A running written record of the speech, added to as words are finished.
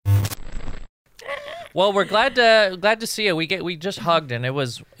Well, we're glad to see you. We just hugged, and it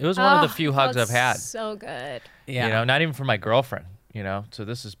was one of the few hugs I've had. So good. Yeah. You know, not even from my girlfriend. You know, so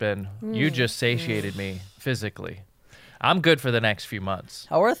this has been. You just satiated me physically. I'm good for the next few months.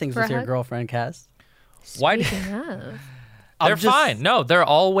 How are things For a with your hug? girlfriend, Cass? Why? Speaking of. They're fine. No, they're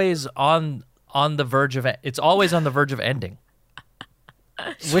always on the verge of. It's always on the verge of ending.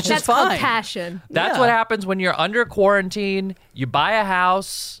 Which That's is fine. called passion. That's Yeah. what happens when you're under quarantine. You buy a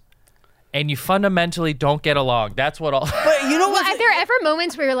house, and you fundamentally don't get along. That's what all. But you know Well, what? are there ever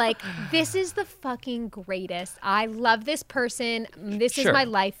moments where you're like, this is the fucking greatest. I love this person. This is Sure. my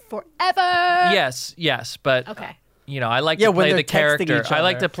life forever. yes, but Okay. you know, I like Yeah, to when play they're the texting character. each I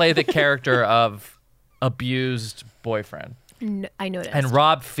like other. to play the character of abused boyfriend, I noticed. and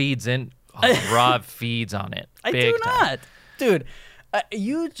Rob feeds in. Rob feeds on it. I big do time. not. Dude,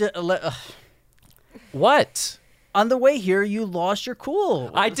 you just... What? on the way here, you lost your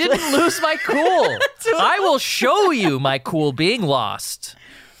cool. I didn't lose my cool. I will show you my cool being lost.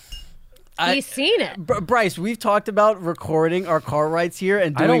 He's seen it. Bryce, we've talked about recording our car rides here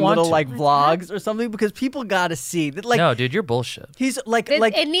and I don't doing want little to. like vlogs or something because people gotta see that. Like, No, dude, you're bullshit. he's like,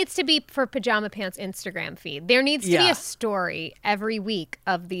 It needs to be for Pajama Pants Instagram feed. There needs to be Yeah. a story every week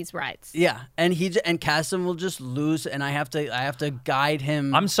of these rides. yeah, and Cassim will just lose, and I have to guide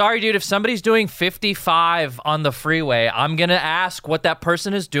him. I'm sorry, dude. If somebody's doing 55 on the freeway, I'm going to ask what that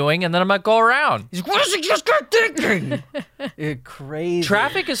person is doing, and then I'm going to go around. He's like, what is he just got thinking? Crazy.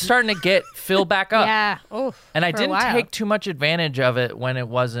 Traffic is starting to get filled back up. Yeah. Oh. And I for a didn't while. take too much advantage of it when there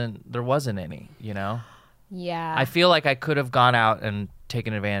wasn't any, you know? Yeah. I feel like I could have gone out and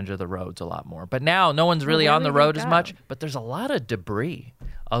taken advantage of the roads a lot more. But now no one's really where on the would we road as go? much, but there's a lot of debris.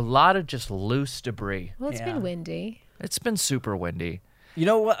 A lot of just loose debris. Well, it's Yeah. been windy. It's been super windy. You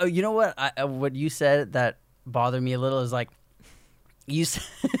know what? What you said that bothered me a little is like, you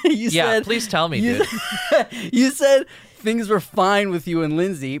Yeah, said, please tell me, you, dude. you said things were fine with you and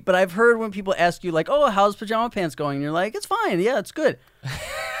Lindsay, but I've heard when people ask you like, "Oh, how's Pajama Pants going?" And you're like, "It's fine. Yeah, it's good."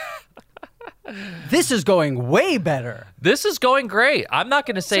 This is going way better. This is going great. I'm not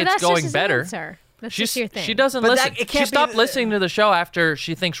going to say So it's that's just going his better. answer. That's She's, just your thing. she doesn't But listen. it can't She be stopped the- listening to the show after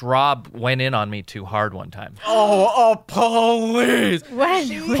she thinks Rob went in on me too hard one time. Oh, police! When?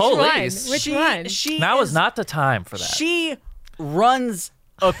 Which Police. one? Which one? Now is not the time for that. She runs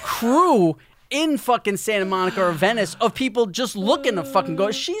a crew in fucking Santa Monica or Venice of people just looking to fucking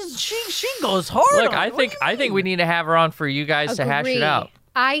go. She goes hard. Look, on I it. What think do you I think we mean? need to have her on for you guys to hash it Agree. out.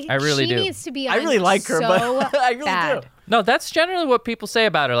 I really she do. needs to be on I really like her, so but I really bad. do. No, that's generally what people say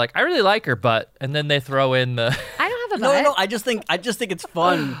about her. Like, I really like her, but and then they throw in the. I don't have a No, butt. no, I just think it's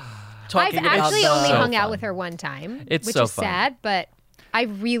fun I've talking about actually the- only So hung out fun. with her one time, It's which so is fun. sad, but I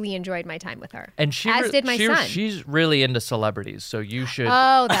really enjoyed my time with her. And she as did my son. She's really into celebrities, so you should.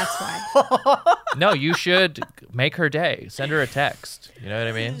 Oh, that's why. No, you should make her day. Send her a text. You know what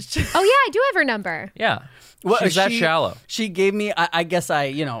I mean? Oh yeah, I do have her number. Yeah. Well, She's that she- shallow. She gave me. I guess I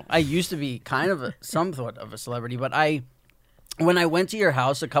used to be kind of somewhat of a celebrity, but when I went to your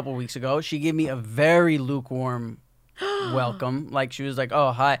house a couple weeks ago, she gave me a very lukewarm welcome. Like she was like,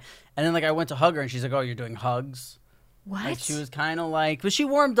 "Oh, hi," and then like I went to hug her, and she's like, "Oh, you're doing hugs." What? Like she was kind of like, but she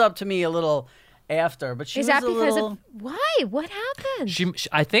warmed up to me a little after. But she Is was that a because little, of why? What happened?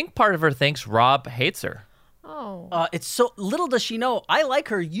 I think part of her thinks Rob hates her. Oh. It's so little does she know. I like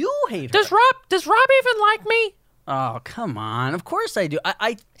her. You hate her. Does Rob even like me? Oh, come on. Of course I do.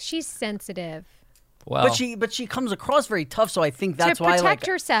 I She's sensitive. Well, but she comes across very tough, so I think that's to why protect like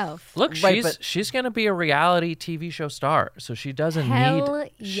herself. look, Right, she's going to be a reality TV show star, so she doesn't Hell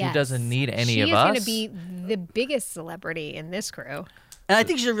need yes. she doesn't need any she of is us. going to be the biggest celebrity in this crew. And I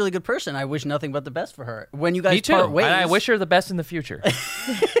think she's a really good person. I wish nothing but the best for her. When you guys Me too. part ways, And I wish her the best in the future.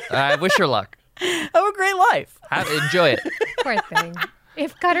 I wish her luck. have a great life. Enjoy it. Poor thing.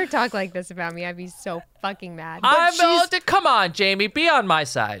 If Cutter talked like this about me, I'd be so fucking mad. Come on, Jamie, be on my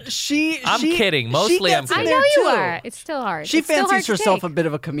side. I'm kidding. Mostly I'm gets it I kidding. know there, you too. are. It's still hard. She It's still hard fancies to herself take. a bit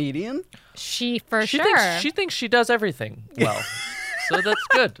of a comedian. She for She sure. thinks she does everything well. So that's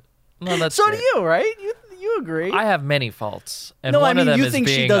good. No, that's So great. do you, right? You agree? I have many faults, and No, I one of mean, them you is think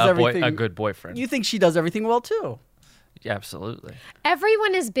she being does a everything- good boyfriend. You think she does everything well too? Yeah, absolutely.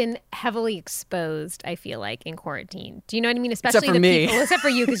 Everyone has been heavily exposed, I feel like, in quarantine. Do you know what I mean? Especially for the me. people, except for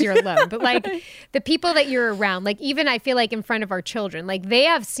you because you're alone. But like the people that you're around, like even I feel like in front of our children, like they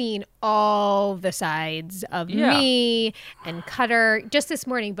have seen all the sides of Yeah. me and Cutter. Just this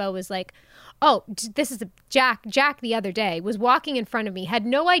morning, Bo was like, "Oh, this is Jack." Jack the other day was walking in front of me, had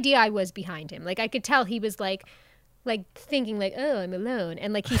no idea I was behind him. Like I could tell he was like thinking like, oh, I'm alone.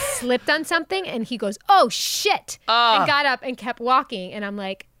 And like he slipped on something and he goes, oh shit. And got up and kept walking. And I'm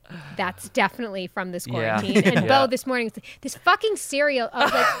like, that's definitely from this Yeah. quarantine. And Yeah. Bo this morning, was like, this fucking cereal. I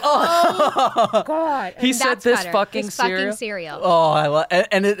was like, oh God. He And said that's this Cutter. fucking This cereal? fucking cereal. Oh, I love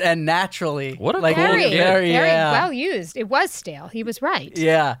and naturally. What a like cool Very, kid. very yeah. well used. It was stale. He was right.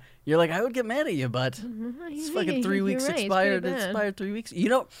 Yeah. You're like, I would get mad at you, but it's You're fucking 3 weeks right. It's expired. pretty It bad. expired 3 weeks. You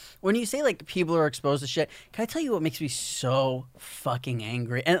know, when you say like people are exposed to shit, can I tell you what makes me so fucking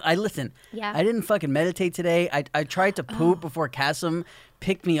angry? And I listen. Yeah. I didn't fucking meditate today. I tried to poop before Kasim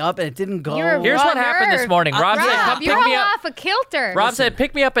picked me up, and it didn't go. You're Here's raw what happened this nerve. morning. Rob said, Rob, come you're pick me all up. off a kilter. Rob said,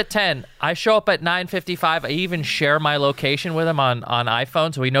 pick me up at 10. I show up at 9:55. I even share my location with him on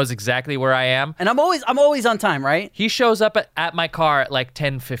iPhone, so he knows exactly where I am. And I'm always on time, right? He shows up at my car at like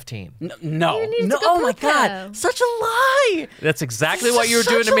 10:15. No. You need to No. go Oh my poop, God. though. Such a lie. That's exactly what you were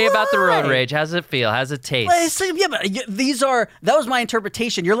doing Such to me a about the road lie. rage. How's it feel? How's it taste? Well, yeah, but that was my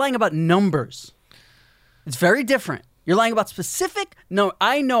interpretation. You're lying about numbers. It's very different. You're lying about specific. No,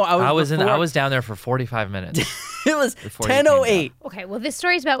 I know. I was down there for 45 minutes. It was Before you came 10:08. Okay, well, this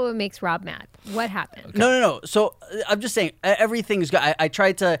story's about what makes Rob mad. What happened? No. So I'm just saying everything's good. I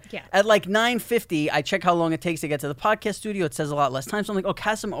tried to at like 9:50. I check how long it takes to get to the podcast studio. It says a lot less time. So I'm like, oh,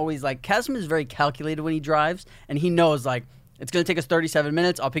 Kasim is very calculated when he drives, and he knows like it's gonna take us 37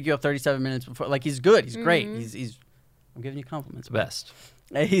 minutes. I'll pick you up 37 minutes before. Like he's good. He's great. He's. I'm giving you compliments. Best.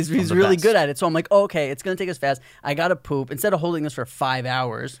 He's the really best. good at it. So I'm like, oh, okay, it's going to take us fast. I got to poop. Instead of holding this for 5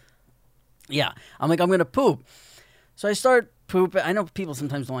 hours, yeah, I'm like, I'm going to poop. So I start pooping. I know people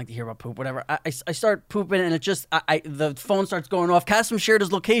sometimes don't like to hear about poop, whatever. I start pooping, and it just, the phone starts going off. Kasim shared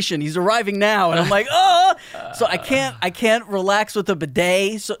his location. He's arriving now. And I'm like, oh! So I can't relax with the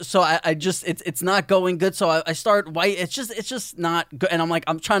bidet. So I just, it's not going good. So I start white. It's just not good. And I'm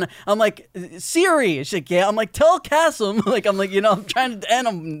like, Siri. She's like, yeah. I'm like, tell Kasim. I'm trying to, and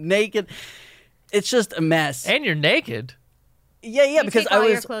I'm naked. It's just a mess. And you're naked. Yeah, You because take I all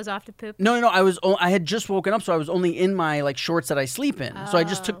your was. clothes off to poop. No, I had just woken up, so I was only in my like shorts that I sleep in. So I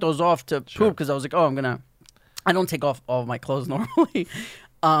just took those off to poop because I was like, oh, I don't take off all of my clothes normally.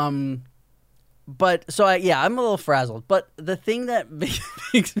 But so I'm a little frazzled. But the thing that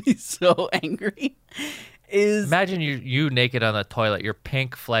makes me so angry is Imagine you naked on the toilet. Your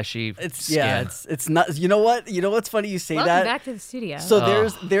pink, fleshy skin. it's not. You know what's funny? You say Welcome that. back to the studio. So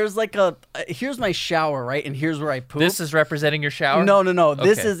there's like here's my shower, right, and here's where I poop. This is representing your shower? No.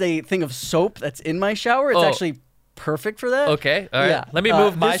 This Okay. is a thing of soap that's in my shower. It's Oh. actually perfect for that. Okay, all right. Yeah. Let me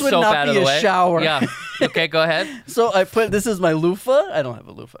move my this would soap not out be of the a way. shower. Yeah. Okay, go ahead. So this is my loofah. I don't have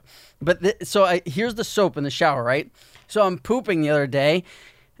a loofah, but here's the soap in the shower, right? So I'm pooping the other day,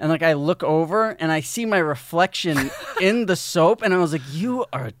 and like I look over and I see my reflection in the soap, and I was like, "You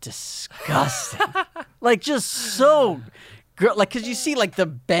are disgusting!" Like just so, like because you see like the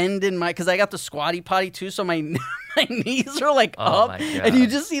bend in because I got the squatty potty too, so my my knees are like Oh, up, my and you God.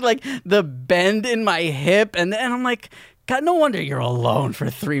 just see like the bend in my hip, and I'm like. God, no wonder you're alone for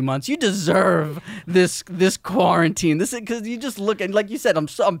 3 months. You deserve this quarantine. This because you just look and like you said, I'm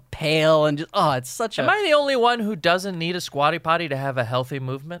pale and just it's such Am I the only one who doesn't need a squatty potty to have a healthy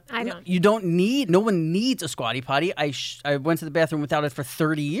movement? I don't. You don't need. No one needs a squatty potty. I went to the bathroom without it for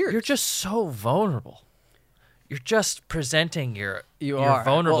 30 years. You're just so vulnerable. You're just presenting your are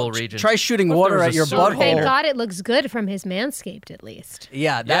vulnerable Well, regions. Try shooting What if water there was at a your sewer butthole. Thank God it looks good from his Manscaped, at least.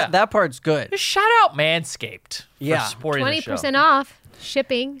 Yeah, Yeah. that part's good. Just shout out Manscaped Yeah. for supporting the show. 20% off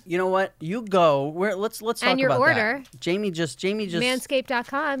shipping. You know what? You go. Let's talk And your about order. that. Jamie just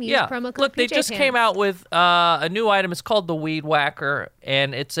Manscaped.com. Use Yeah, promo code look, they just PJPants. came out with a new item. It's called the Weed Whacker,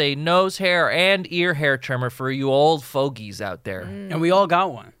 and it's a nose hair and ear hair trimmer for you old fogies out there. and we all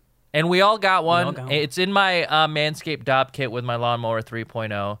got one. And we all got one. all got one. It's in my Manscaped Dopp kit with my Lawnmower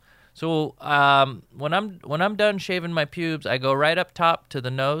 3.0. So when I'm done shaving my pubes, I go right up top to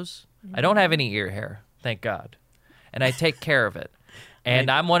the nose. I don't have any ear hair, thank God, and I take care of it.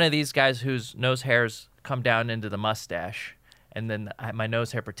 And I'm one of these guys whose nose hairs come down into the mustache, and then my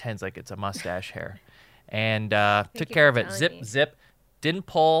nose hair pretends like it's a mustache hair. And took you care for of it. telling Zip, me. zip. Didn't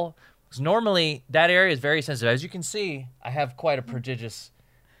pull. 'Cause normally that area is very sensitive. As you can see, I have quite a prodigious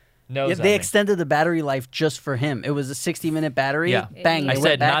nose. Yeah, on they me. extended the battery life just for him. It was a 60-minute battery. Yeah. Bang. I they said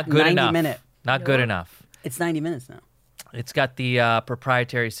went back not good 90 enough. minute. Not good enough. It's 90 minutes now. It's got the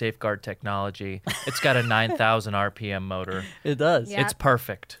proprietary Safeguard technology. It's got a 9,000 RPM motor. It does. Yeah. It's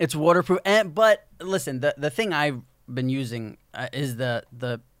perfect. It's waterproof. But listen, the thing I've been using is the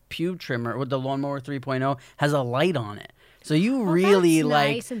pube trimmer with the Lawnmower 3.0 has a light on it. So you really That's like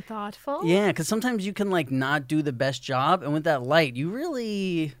nice and thoughtful. yeah, because sometimes you can like not do the best job, and with that light, you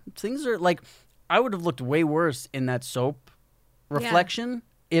really things are like I would have looked way worse in that soap reflection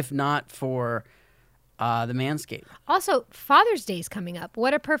if not for the Manscaped. Also, Father's Day is coming up.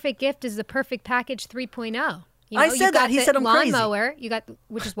 What a perfect gift is the Perfect Package 3.0. You know, I said that. He said I'm crazy. Lawnmower,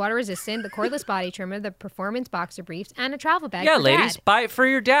 which is water resistant, the cordless body trimmer, the performance boxer briefs, and a travel bag. Yeah, for ladies, Dad. buy it for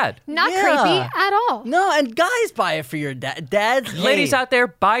your dad. Not Yeah. creepy at all. No, and guys buy it for your dad. Dads, Ladies hey, out there,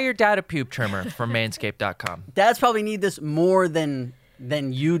 buy your dad a pube trimmer from manscaped.com. dads probably need this more than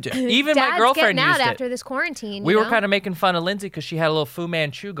you do. Even Dad's my girlfriend getting out used after it. this quarantine. We you were know? kind of making fun of Lindsay because she had a little Fu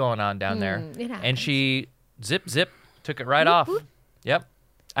Manchu going on down there. it happens. And she zip, took it right off. Yep.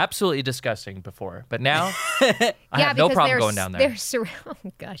 Absolutely disgusting before. But now, I have no because problem going down there.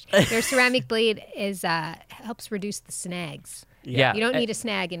 Their ceramic blade is helps reduce the snags. Yeah. You don't need a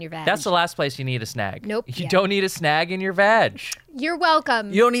snag in your vag. That's the last place you need a snag. Nope. You Yeah. don't need a snag in your vag. You're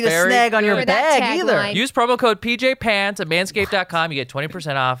welcome. You don't need a Very snag on good. your For that bag either. tagline. Use promo code PJPants at manscaped.com. You get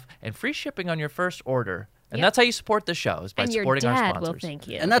 20% off and free shipping on your first order. And Yep. that's how you support the show, is by and your supporting our dad sponsors. will thank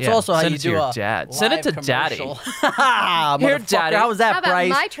you. And that's Yeah, also how send you it to do your a dad. Send it live to daddy. commercial. Here, Motherfucker, daddy. How was that, How about Bryce?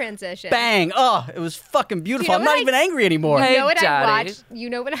 my transition? Bang! Oh, it was fucking beautiful. know I'm not what I- even angry anymore. Hey, You know what daddy. I watched? You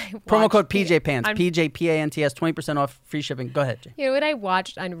know what I watched? Promo code PJPants. on- PJPANTS. 20% off free shipping. Go ahead, Jay. You know what I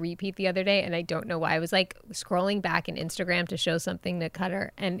watched on repeat the other day, and I don't know why. I was like scrolling back in Instagram to show something to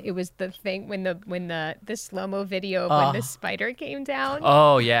Cutter, and it was the thing when the slow mo video of when the spider came down.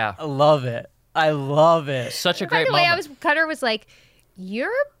 Oh, yeah. I love it. I love it. Such a By great the way, moment. Cutter was like,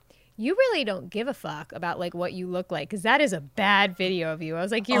 you really don't give a fuck about like what you look like because that is a bad video of you. I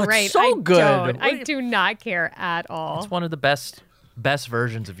was like, you're Oh, it's right. so I good. don't. What I do you- do not care at all. It's one of the best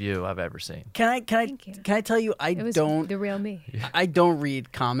versions of you I've ever seen. Can you. I tell you? It was the real me. I don't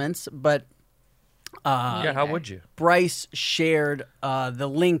read comments, but Yeah, how would you? Bryce shared the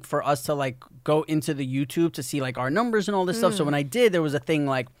link for us to like go into the YouTube to see like our numbers and all this stuff. So when I did, there was a thing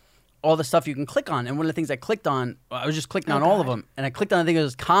like all the stuff you can click on, and one of the things I clicked on, I was just clicking on all of God. them, and I clicked on I think it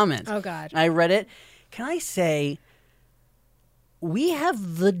was comments. Oh, God. And I read it. Can I say we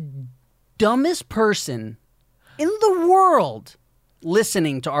have the dumbest person in the world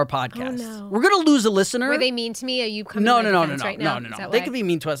listening to our podcast? no. We're gonna lose a listener. Were they mean to me? Are you coming No, to my no, defense right now? Is that They why? could be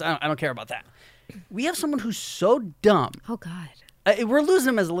mean to us. I don't care about that. We have someone who's so dumb. Oh God. We're losing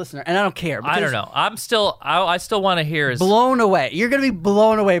him as a listener, and I don't care. I don't know. I still want to hear his. Blown away. You're going to be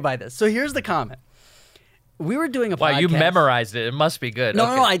blown away by this. So here's the comment. We were doing a Wow, podcast. you memorized it. It must be good. No,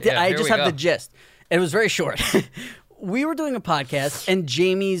 Okay. no, I did. Yeah, I here just we have the go. gist. It was very short. We were doing a podcast, and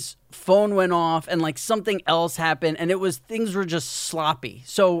Jamie's phone went off, and like something else happened, and things were just sloppy.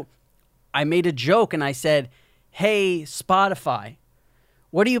 So I made a joke, and I said, "Hey, Spotify,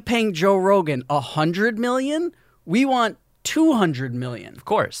 what are you paying Joe Rogan? $100 million? We want $200 million." Of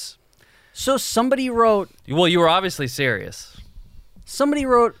course. So somebody wrote, Well, you were obviously serious.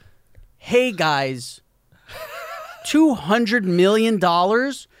 "Hey guys, $200 million?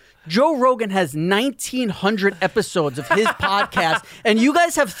 Joe Rogan has 1,900 episodes of his podcast, and you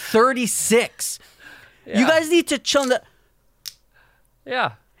guys have 36. You Yeah. guys need to chill."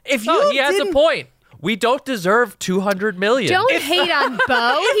 Yeah. If No, you he has a didn't- point. We don't deserve 200 million. Don't hate on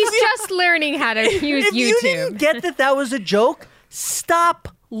Bo. He's just learning how to use If you YouTube. didn't get that was a joke, stop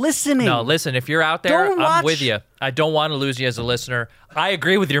listening. No, listen, if you're out there, Don't I'm watch- with you. I don't want to lose you as a listener. I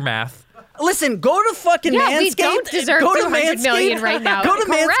agree with your math. Listen, go to fucking Yeah, Manscaped. we don't deserve go to 200 million Manscaped, right now. Go to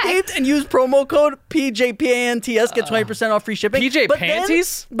Correct. Manscaped and use promo code PJPANTS. Get 20% off free shipping. PJ But then-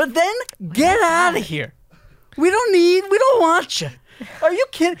 Panties? But then get out of here. We don't want you. Are you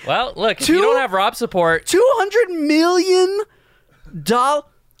kidding? Well, look, if you don't have Rob support, $200 million.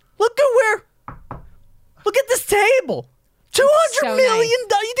 Look at this table. $200 so million.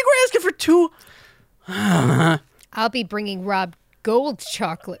 You think we're asking for two? I'll be bringing Rob gold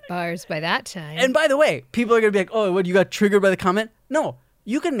chocolate bars by that time. And by the way, people are going to be like, "Oh, what, you got triggered by the comment?" No,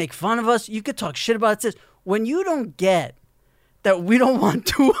 you can make fun of us. You could talk shit about this. When you don't get that we don't want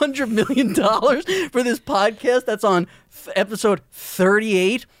 $200 million for this podcast that's on episode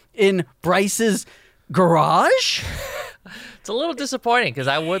 38 in Bryce's garage? it's a little disappointing because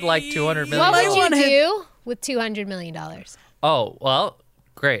I would like 200 million. what would want you him- do with $200 million? Oh, well,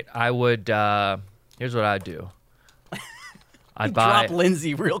 great. I would, here's what I'd do. I'd Drop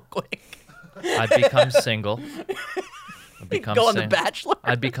Lindsay real quick. I'd become single. I'd become Go on The single. Bachelor.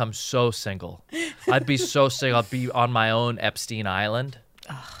 I'd become so single. I'd be so single. I'd be on my own Epstein Island.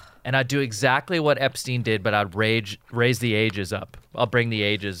 And I'd do exactly what Epstein did, but I'd raise the ages up. I'll bring the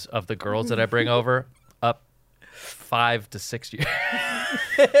ages of the girls that I bring over up 5 to 6 years.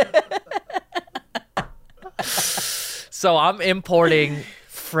 So I'm importing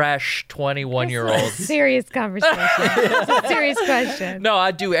fresh 21-year-olds. Serious conversation. It's a serious question. No,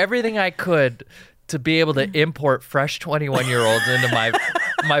 I'd do everything I could to be able to import fresh 21-year-olds into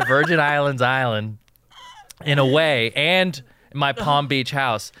my Virgin Islands island in a way, and my Palm Beach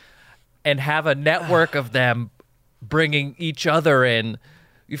house, and have a network of them bringing each other in.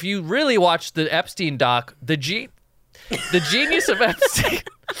 If you really watch the Epstein doc, the genius of Epstein,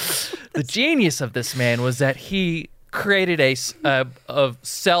 the genius of this man was that he created a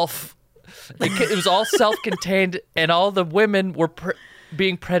self. It was all self-contained, and all the women were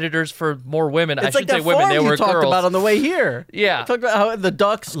being predators for more women. It's I shouldn't like say women; they you were talked girls. about on the way here. Yeah, talked about how the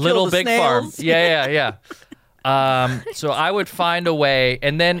ducks Little kill the Big Farm. snails. Yeah. So I would find a way,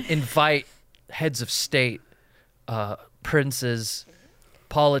 and then invite heads of state, princes,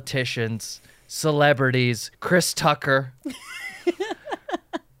 politicians, celebrities, Chris Tucker,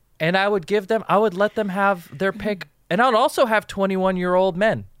 and I would let them have their pick, and I would also have 21-year-old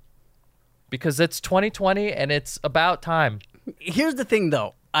men, because it's 2020 and it's about time. Here's the thing,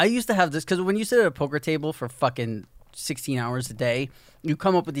 though. I used to have this because when you sit at a poker table for fucking 16 hours a day, you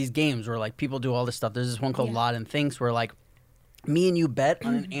come up with these games where like people do all this stuff. There's this one called Lot and Thinks where like me and you bet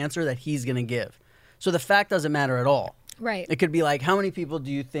on an answer that he's gonna give. So the fact doesn't matter at all. Right. It could be like, how many people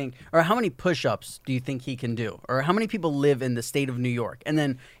do you think, or how many push-ups do you think he can do, or how many people live in the state of New York? And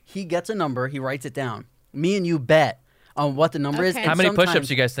then he gets a number, he writes it down. Me and you bet on what the number is. Okay. And How many sometimes- push-ups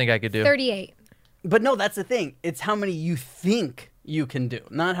do you guys think I could do? 38. But no, that's the thing. It's how many you think you can do,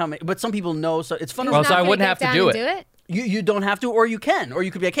 not how many. But some people know, so it's fun. He's Well, not so I gonna wouldn't get have to down do and it. You don't have to, or you can, or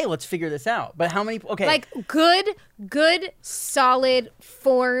you could be like, hey, let's figure this out. But how many? Okay, Like good, solid,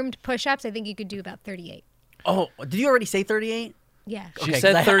 formed push-ups. I think you could do about 38. oh, did you already say 38? Yeah. She Okay,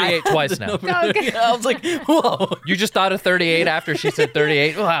 said 'cause I 38 had twice the now. number. Okay. I was like, whoa. You just thought of 38 after she said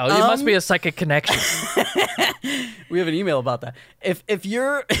 38? Wow, it must be a psychic connection. We have an email about that. If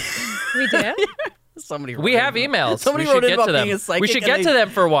you're We do? somebody, We wrote have in- emails. Somebody We wrote should in get about to them. being a psychic We should and get to them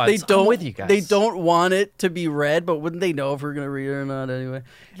for once. They don't. I'm with you guys. They don't want it to be read, but wouldn't they know if we're gonna read it or not anyway?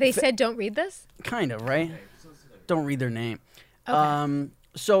 They said don't read this? Kind of, right? Don't read their name.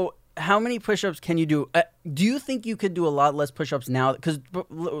 So how many push-ups can you do? Do you think you could do a lot less push-ups now? Because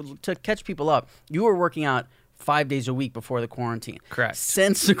to catch people up, you were working out 5 days a week before the quarantine. Correct.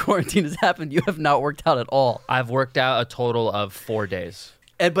 Since the quarantine has happened, you have not worked out at all. I've worked out a total of 4 days.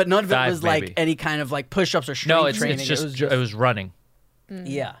 But none of it 5 was like maybe. any kind of like push-ups or strength No, it's training. just it was running.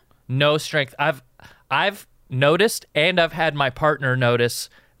 yeah. No strength. I've noticed, and I've had my partner notice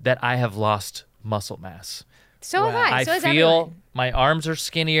that I have lost muscle mass. So have I. I So has feel everyone. my arms are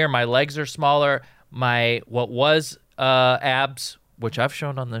skinnier, my legs are smaller, my what was abs, which I've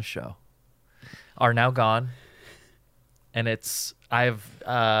shown on this show, are now gone, and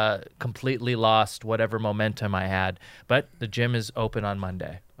I've completely lost whatever momentum I had. But the gym is open on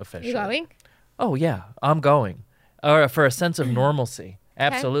Monday officially. You going? Oh yeah, I'm going, or for a sense of normalcy.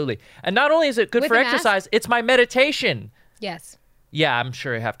 Absolutely. And not only is it good With for a mask? exercise, it's my meditation. Yes. Yeah, I'm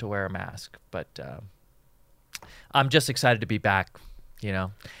sure I have to wear a mask, but I'm just excited to be back,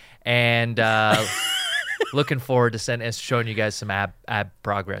 and looking forward to showing you guys some ab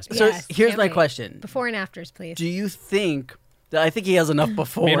progress. So Yes, here's can't my wait. question. Before and afters, please. Do you think that I think he has enough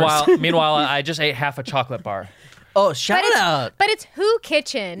before? Meanwhile, I just ate half a chocolate bar. Oh, shout out. But it's Who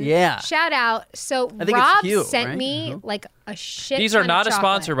Kitchen. Yeah. Shout out. So think it's Rob Hugh, sent right? me like a shit. These are ton not of a chocolate.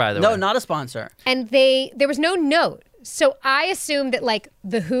 sponsor, by the No, way. not a sponsor. And there was no note. So I assumed that like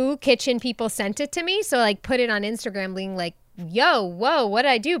the Who Kitchen people sent it to me. So like put it on Instagram being like, yo, whoa, what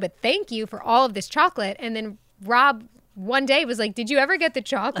did I do? But thank you for all of this chocolate. And then Rob one day was like, did you ever get the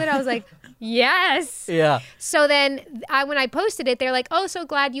chocolate? I was like, yes. Yeah. So then when I posted it, they're like, oh, so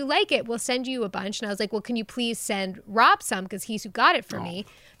glad you like it. We'll send you a bunch. And I was like, well, can you please send Rob some? Because he's who got it for me.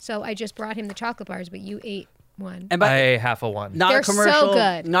 So I just brought him the chocolate bars, but you ate one. And I ate half a one. not They're a so commercial.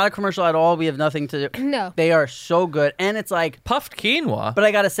 good. Not a commercial at all. We have nothing to do. No. They are so good. And it's like, Puffed quinoa. but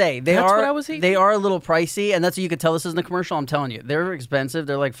I gotta say, That's what I was eating? they are a little pricey, and that's what you could tell this isn't a commercial. I'm telling you. They're expensive.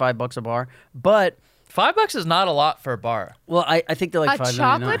 They're like $5 a bar. But $5 is not a lot for a bar. well, I think they're like A $5.99.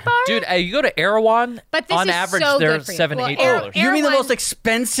 chocolate bar? Dude, you go to Erewhon, But this on is average, so they're good for you. $7, Well, $8. You mean the Erewhon- most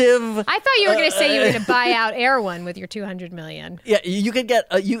expensive? I thought you were going to say you were going to buy out Erewhon with your $200 million. Yeah, you could get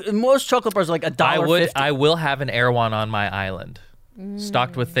most chocolate bars are like $1.50. I will have an Erewhon on my island,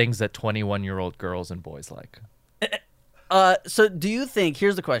 stocked with things that 21-year-old girls and boys like. So do you think?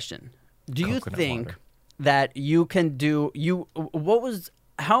 Here's the question: do you Coconut think water. that you can do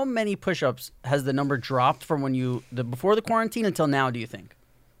How many push-ups has the number dropped from before the quarantine until now? Do you think?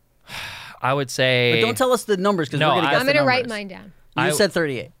 I would say. But don't tell us the numbers because No, we're gonna I- guess I'm the going to write numbers. mine down. You I- said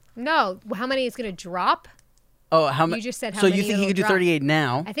 38. No, how many is going to drop? Oh, how many? You just said how so many you think you it'll could do drop. 38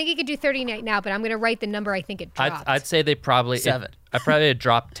 now? I think you could do 39 now, but I'm going to write the number I think it dropped. I'd say they probably 7. I probably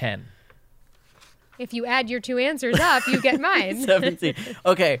dropped 10. If you add your two answers up, you get mine. 17.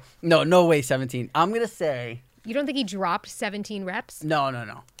 Okay. No way 17. I'm going to say... You don't think he dropped 17 reps? No.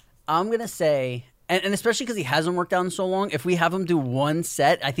 I'm going to say... And especially because he hasn't worked out in so long, if we have him do one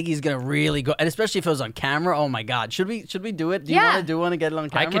set, I think he's going to really go... And especially if it was on camera, oh my God. Should we do it? Do you want to do one and get it on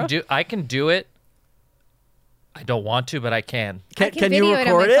camera? I can do it. I don't want to, but I can. Can you video it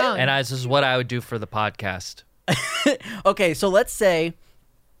on record my it? phone. And this is what I would do for the podcast. Okay, so let's say...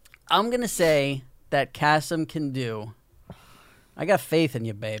 I'm going to say that Kasim can do... I got faith in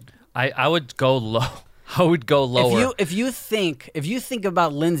you, babe. I would go low. I would go lower. If you think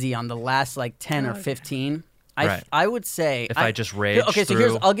about Lindsay on the last like 10 or 15, Right. I would say If I just rage Okay, so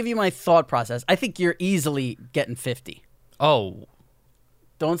through- I'll give you my thought process. I think you're easily getting 50. Oh,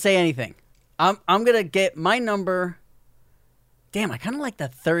 Don't say anything. I'm gonna get my number. Damn, I kind of like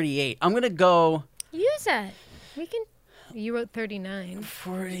that 38. I'm gonna go Use it. We can. You wrote 39.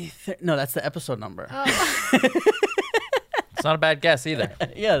 40. No, that's the episode number. it's not a bad guess either.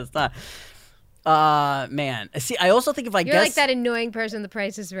 Yeah, it's not. Man. See, I also think if I You're guess like that annoying person. The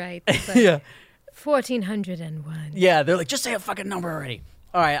Price is Right. It's like yeah, 1401. yeah, they're like, just say a fucking number already.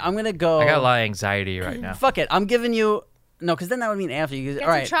 All right, I'm gonna go. I got a lot of anxiety right now. Fuck it. I'm giving you no, because then that would mean after you. Get All some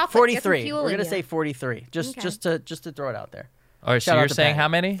right, chocolate, get some 43. fuel We're in gonna you. say 43. Just Okay. to throw it out there. All right, so Shout out you're to saying Pat. how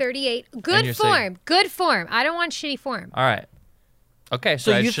many? 38. And Good you're form. saying- Good form. I don't want shitty form. All right. Okay,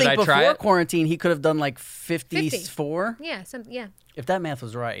 So you should think I try before it? quarantine he could have done like 54? Yeah. Yeah. If that math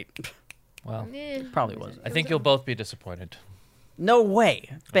was right, Well, Eh. probably wasn't. I think you'll both be disappointed, No way,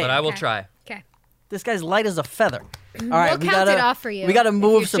 babe. but I will Okay. try. Okay. This guy's light as a feather. All right, We'll count gotta it off for you we gotta if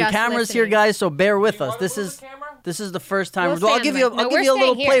move you're some just cameras here, listening. guys. So bear with You us. wanna This move is the camera? this is the first time. We'll I'll stay give on you the- I'll no, give we're you a little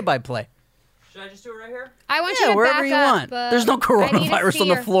staying here. play-by-play. Should I just do it right here? I want Yeah, you to wherever back you up. want. There's no I need to coronavirus see on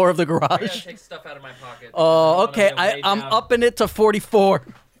the your- floor of the I gotta garage. take stuff out of my pocket. Oh, okay. I'm I'm upping it to 44.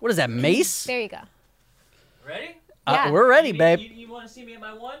 What is that, mace? There you go. Ready? Yeah. We're ready, babe. You want to see me at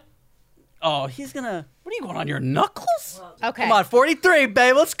my one? Oh, he's gonna. What are you going on your knuckles? Okay. Come on, 43,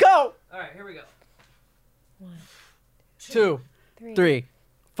 babe. Let's go. All right, here we go. 2, 3,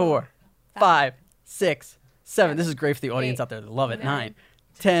 4, 5, 6, 7. This is great for the audience 8, out there. They love it. 9, 9,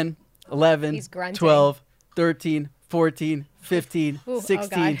 10, 11, He's grunting. 12, 13, 14, 15, Ooh, oh 16,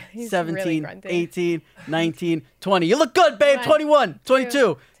 God. He's really 17, grunting. 18, 19, 20. You look good, babe. 1, 21,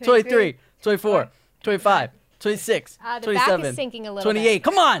 22, 23, 24, 25, 26, The back is 27, sinking a little 28. bit.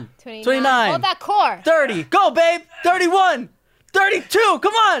 Come on. 29. Hold that core. 30. Go, babe. 31. 32.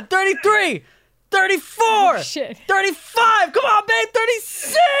 Come on. 33. 34. Oh, shit. 35. Come on, babe.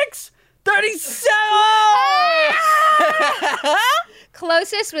 36. 37.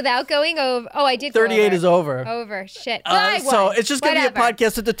 Closest without going over. Oh, I did. 38 go is over. Over. Shit. I So won. it's just going to be a Whatever.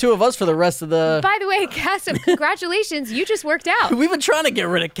 podcast with the two of us for the rest of the... By the way, Cassim, congratulations. You just worked out. We've been trying to get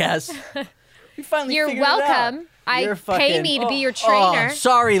rid of Cass. We finally You're figured it out. welcome. You're Pay me to be your trainer. Oh,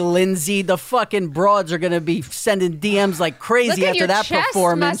 sorry, Lindsay. The fucking broads are going to be sending DMs like crazy Look at after your that chest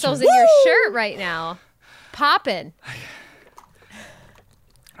performance. muscles in your shirt right now. Popping.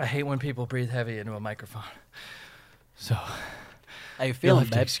 I hate when people breathe heavy into a microphone. So, How you you'll feeling, have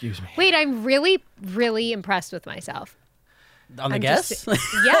to babe? excuse me. Wait, I'm really, really impressed with myself. On the I'm guess? just-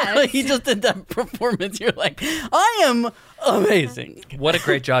 yes. He just did that performance. You're like, I am amazing. What a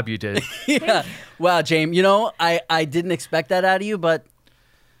great job you did. Yeah. Wow, James. You know, I didn't expect that out of you, but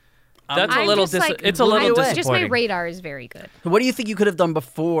That's I'm a little just like, it's a little away. disappointing. Just my radar is very good. what do you think you could have done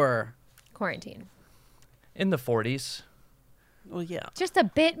before? Quarantine. In the 40s. Well, yeah. Just a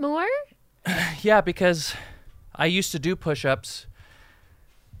bit more? Yeah, because I used to do push-ups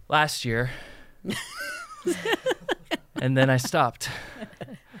last year. And then I stopped.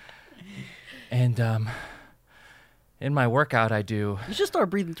 And in my workout I do You should start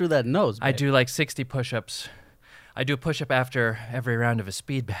breathing through that nose, babe. I do like 60 push-ups. I do a push-up after every round of a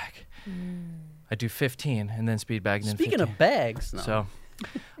speed bag. I do 15 and then speed bag and then Speaking 15. of bags, no. So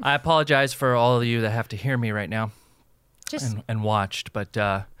I apologize for all of you that have to hear me right now Just and watched, but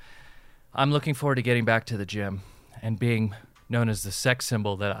I'm looking forward to getting back to the gym and being known as the sex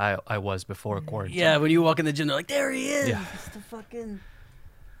symbol that I was before quarantine. yeah, when you walk in the gym, they're like, there he is. Yeah. It's the fucking...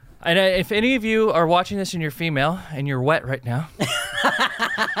 And if any of you are watching this and you're female and you're wet right now,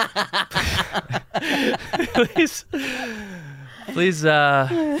 please, please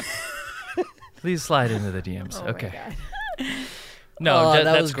slide into the DMs. oh Okay. my God. No, Oh, that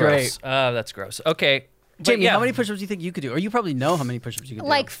that's was gross. That's gross. Okay. But Jamie, yeah. how many push-ups do you think you could do? Or you probably know how many push-ups you could do.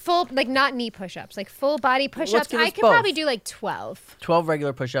 Like full, like not knee push-ups, like full body push-ups. give us I could both. probably do like 12. 12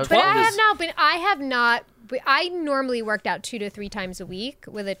 regular push-ups. But I What have is- not been. I have not. I normally worked out 2 to 3 times a week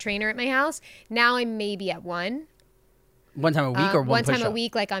with a trainer at my house. Now I'm maybe at one. One time a week or one time a push-up?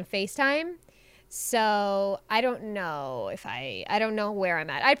 week, like on FaceTime. So I don't know if I don't know where I'm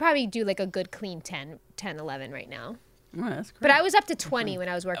at. I'd probably do like a good clean 10, 11 right now. Oh, that's great. But I was up to 20 when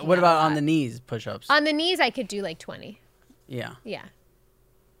I was working. What out about a on lot. the knees push-ups? On the knees, I could do like 20. Yeah. Yeah.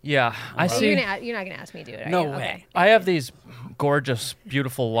 Yeah, I So see. you're not gonna ask me to do it. Are No you? way. Okay. I have these gorgeous,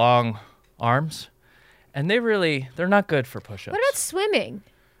 beautiful, long arms, and they're not good for push-ups. What about swimming?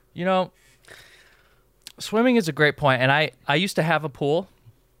 You know, swimming is a great point, and I used to have a pool,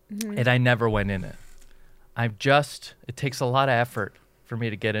 and I never went in it. It takes a lot of effort for me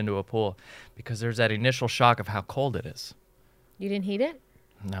to get into a pool because there's that initial shock of how cold it is. You didn't heat it?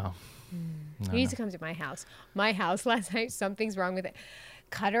 No. You need to come to my house. My house last night, something's wrong with it.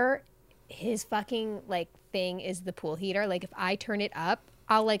 Cutter, his fucking like thing is the pool heater. Like if I turn it up,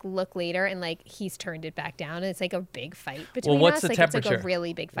 I'll like look later and like he's turned it back down and it's like a big fight between what's us. the Like it's like temperature? a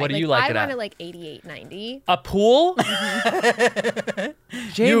really big fight. What do you like I it want at? it like 88, 90. A pool?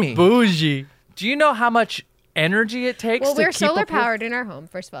 Jamie, You bougie. do you know how much energy it takes Well, to we're keep a solar pool? powered in our home,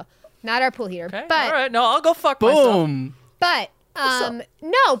 first of all. Not our pool heater. Okay, But all right. No, I'll go fuck myself. Boom. But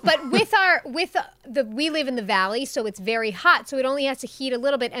no, but with the we live in the valley, so it's very hot, so it only has to heat a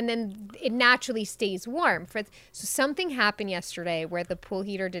little bit, and then it naturally stays warm. So something happened yesterday where the pool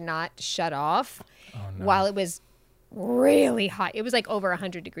heater did not shut off while it was really hot. It was like over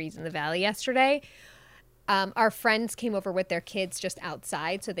 100 degrees in the valley yesterday. Our friends came over with their kids just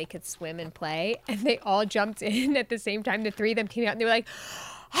outside so they could swim and play, and they all jumped in at the same time. The three of them came out and they were like,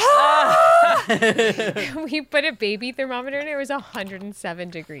 we put a baby thermometer in. It was 107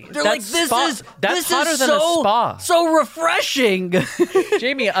 degrees. They're That's like, spa- this that's is hotter than a so, spa. So refreshing.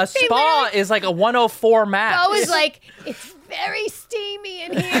 Jamie, a spa is like a 104 max. Bo was like, it's very steamy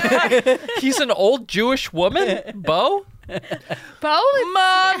in here. He's an old Jewish woman, Bo? Bo,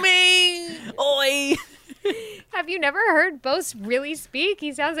 Mommy! Oi. have you never heard Bo really speak?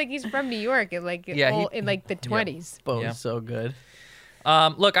 He sounds like he's from New York in like Yeah, in like the 20s. Bo's Yeah. so good.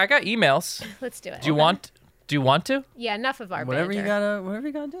 Look, I got emails. Let's do it. Do you want to? Yeah, enough of our Whatever you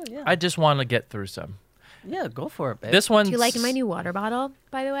banter. gotta do. Yeah. I just want to get through some. Yeah, go for it, babe. This one. Do you like my new water bottle,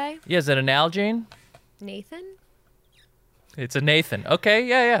 by the way? Yeah, is it an Nalgene? Nathan? It's a Nathan. Okay,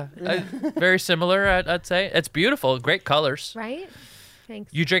 yeah. Very similar, I'd say. It's beautiful. Great colors. Right?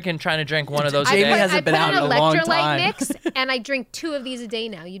 Thanks. You trying to drink one of those a Jamie day? hasn't been out in a long electrolyte time. mix, and I drink 2 of these a day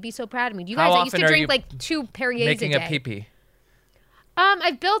now. You'd be so proud of me. You How guys, I used often to are drink you like 2 Perriers Making a a day. pee-pee.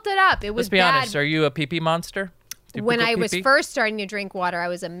 I've built it up. It was Let's be bad. honest. Are you a pee-pee monster? When Typical I was pee-pee? first starting to drink water, I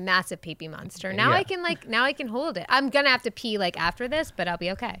was a massive pee-pee monster. Now Yeah. I can hold it. I'm gonna have to pee like after this, but I'll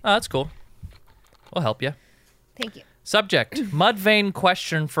be okay. Oh, that's cool. We'll help you. Thank you. Subject: Mudvayne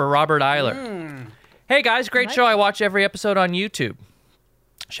question for Robert Eiler. Hey guys, great show. I watch every episode on YouTube.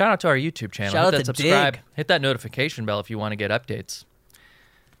 Shout out to our YouTube channel. Shout Hit out that to subscribe. Dig. Hit that notification bell if you want to get updates.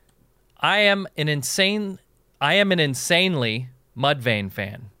 I am an insanely Mudvayne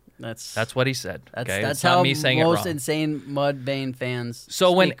fan. That's what he said. Okay, That's it's not how me saying it most wrong. insane Mudvayne fans.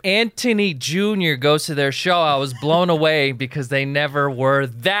 So when speak. Anthony Jr. goes to their show, I was blown away because they never were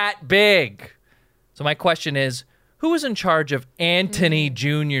that big. So my question is, who was in charge of Anthony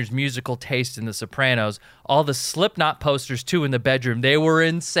Jr.'s musical taste in The Sopranos? All the Slipknot posters, too, in the bedroom. They were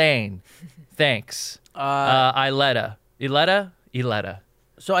insane. Thanks. Iletta.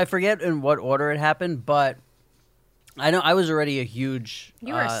 So I forget in what order it happened, but I know I was already a huge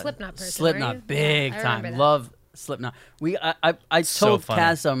You were a Slipknot person, Slipknot, weren't you? big Yeah, I time. remember that. Love Slipknot. I So told funny.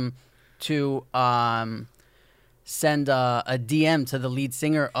 Chasm to send a DM to the lead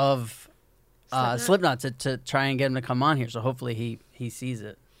singer of Slipknot to try and get him to come on here. So hopefully he sees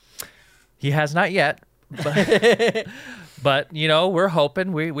it. He has not yet. But you know, we're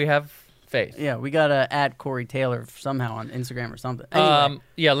hoping. We have faith. Yeah, we gotta add Corey Taylor somehow on Instagram or something. Anyway.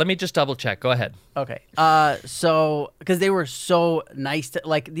 Yeah, let me just double check. Go ahead. Okay. So because they were so nice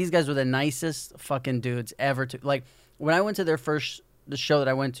to these guys were the nicest fucking dudes ever to when I went to the show that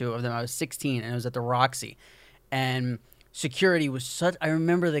I went to of them, I was 16 and it was at the Roxy, and security was I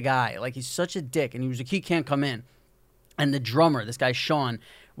remember the guy, he's such a dick, and he was like, he can't come in. And the drummer, this guy Sean,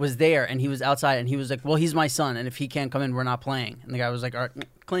 was there, and he was outside, and he was like, well, he's my son, and if he can't come in, we're not playing. And the guy was like, all right,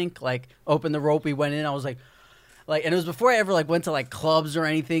 clink, opened the rope, we went in. I was like, and it was before I ever went to clubs or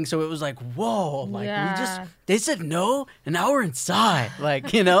anything, so it was like, whoa, Yeah. they said no, and now we're inside. I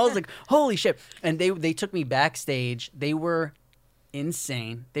was like, holy shit. And they took me backstage. They were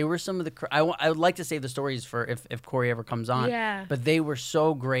insane. They were some of the I would like to save the stories for if Corey ever comes on. Yeah. But they were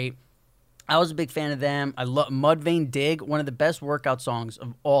so great. I was a big fan of them. I love Mudvayne Dig, one of the best workout songs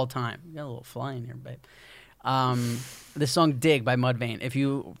of all time. You got a little fly in here, babe. The song Dig by Mudvayne, if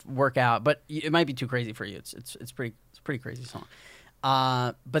you work out, but it might be too crazy for you. It's pretty crazy song.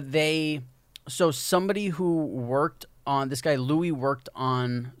 But they So somebody who worked on this guy Louis worked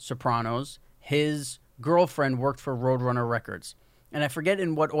on Sopranos. His girlfriend worked for Roadrunner Records, and I forget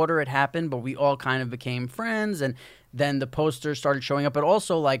in what order it happened, but we all kind of became friends, and then the posters started showing up. But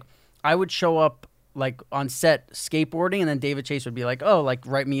also, like, I would show up like on set skateboarding, and then David Chase would be like, "Oh, like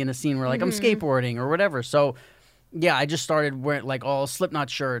write me in a scene where like I'm skateboarding or whatever." So yeah, I just started wearing like all Slipknot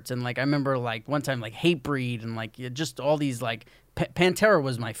shirts, and like I remember like one time like Hatebreed and like just all these like Pantera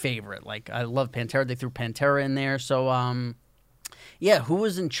was my favorite. Like I love Pantera. They threw Pantera in there. So yeah, who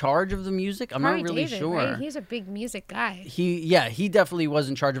was in charge of the music? I'm Probably not really David, sure. right? He's a big music guy. He definitely was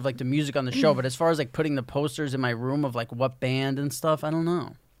in charge of like the music on the show. But as far as like putting the posters in my room of like what band and stuff, I don't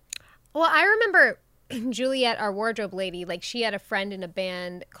know. Well, I remember Juliet, our wardrobe lady, like she had a friend in a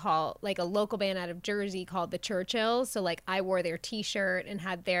band called, like a local band out of Jersey called the Churchills. So like I wore their t-shirt and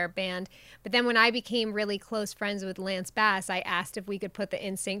had their band. But then when I became really close friends with Lance Bass, I asked if we could put the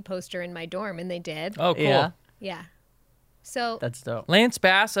NSYNC poster in my dorm, and they did. Oh, cool. Yeah. Yeah. So That's dope. Lance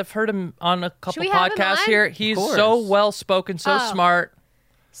Bass, I've heard him on a couple we have him podcasts on? here. He's course. so well spoken, so Oh. smart.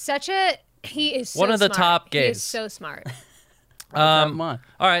 he is so One of the smart. top He gays. is so smart. Come on.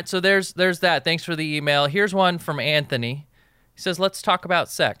 All right, so there's that. Thanks for the email. Here's one from Anthony. He says, "Let's talk about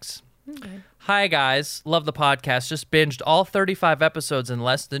sex." Hi guys, love the podcast. Just binged all 35 episodes in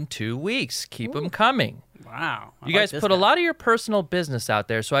less than 2 weeks. Keep them coming. Wow. I You like guys this put a guy. lot of your personal business out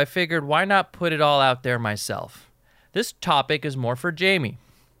there, so I figured why not put it all out there myself. This topic is more for Jamie.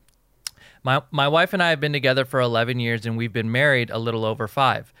 My wife and I have been together for 11 years, and we've been married a little over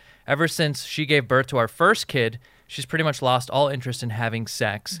 5. Ever since she gave birth to our first kid, she's pretty much lost all interest in having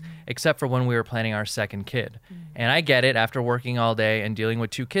sex, except for when we were planning our second kid. And I get it, after working all day and dealing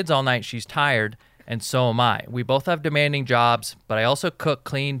with 2 kids all night, she's tired, and so am I. We both have demanding jobs, but I also cook,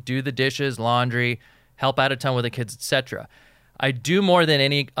 clean, do the dishes, laundry, help out a ton with the kids, etc. I do more than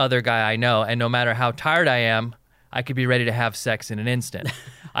any other guy I know, and no matter how tired I am, I could be ready to have sex in an instant.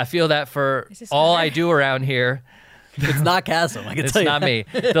 I feel that for Is this all better? I do around here, It's not Chasm. I can it's tell you. not me.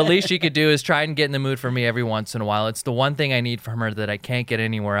 The least she could do is try and get in the mood for me every once in a while. It's the one thing I need from her that I can't get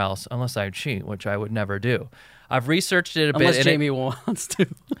anywhere else, unless I cheat, which I would never do. I've researched it a bit. Unless and Jamie wants to.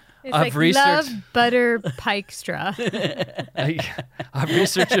 It's I've like researched- love butter pikestra. I've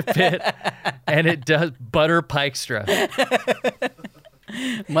researched a bit, and it does butter pikestra.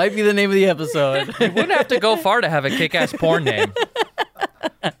 Might be the name of the episode. You wouldn't have to go far to have a kick-ass porn name.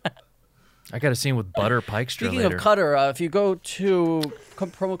 I got a scene with butter pikestra Speaking later. of Cutter, if you go to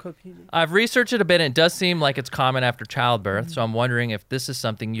promo code PD. I've researched it a bit, and it does seem like it's common after childbirth, so I'm wondering if this is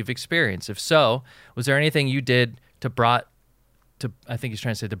something you've experienced. If so, was there anything you did I think he's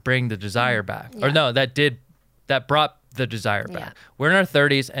trying to say to bring the desire back? Or no, that brought the desire back. Yeah. We're in our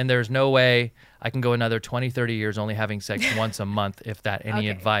 30s, and there's no way I can go another 20, 30 years only having sex once a month, if that. Any Okay.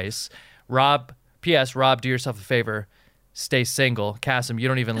 advice? Rob, P.S., Rob, do yourself a favor. Stay single. Cassim, you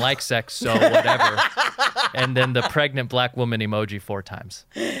don't even like sex, so whatever. And then the pregnant black woman emoji 4 times.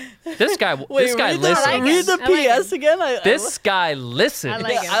 This guy Read listens. the I like PS it. again. This guy listens. I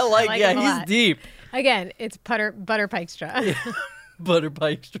like Yeah, him. I like. him a He's lot. deep. Again, it's butter pikestra. Butter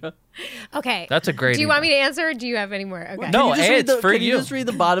Pikestra. Okay. That's a great Do you want me to answer, or do you have any more? Okay. No, Can you just hey, read it's for can you. you just read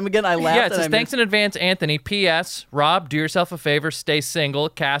the bottom again? I laughed. Yeah, it and says I thanks missed- in advance, Anthony. P.S. Rob, do yourself a favor. Stay single.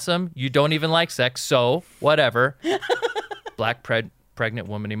 Cassim, you don't even like sex, so whatever. Black pregnant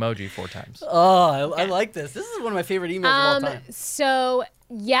woman emoji 4 times. Oh, I like this. This is one of my favorite emails of all time. So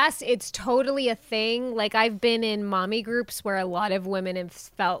yes, it's totally a thing. Like I've been in mommy groups where a lot of women have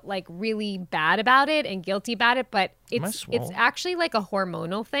felt like really bad about it and guilty about it, but Am I it's swole? actually like a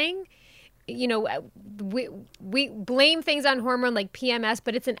hormonal thing. You know, we blame things on hormone like PMS,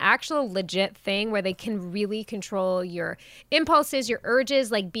 but it's an actual legit thing where they can really control your impulses, your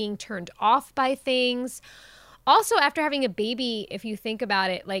urges, like being turned off by things. Also, after having a baby, if you think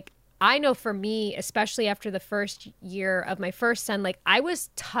about it, like I know for me, especially after the first year of my first son, like I was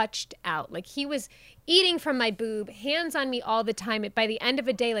touched out. Like he was eating from my boob, hands on me all the time. By the end of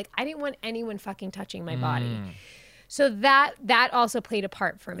a day, like I didn't want anyone fucking touching my body. So that also played a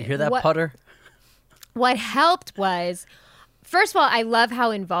part for me. You hear that, Putter? What helped was, first of all, I love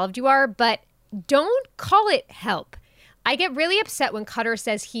how involved you are, but don't call it help. I get really upset when Cutter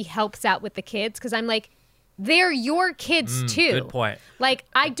says he helps out with the kids because I'm like, they're your kids too. Good point. Like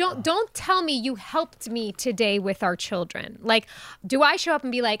don't tell me you helped me today with our children. Like, do I show up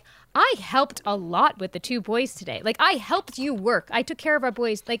and be like, I helped a lot with the 2 boys today. Like I helped you work. I took care of our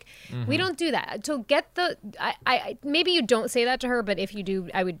boys. Like we don't do that. So get I maybe you don't say that to her, but if you do,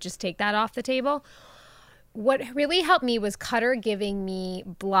 I would just take that off the table. what really helped me was Cutter giving me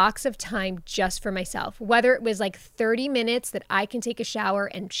blocks of time just for myself, whether it was like 30 minutes that I can take a shower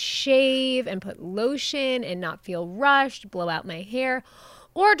and shave and put lotion and not feel rushed, blow out my hair,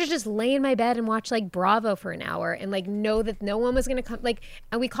 or to just lay in my bed and watch like Bravo for an hour and like know that no one was going to come. Like,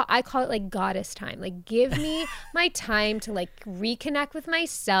 and I call it like goddess time. Like, give me my time to like reconnect with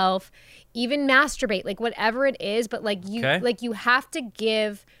myself, even masturbate, like whatever it is. But like you have to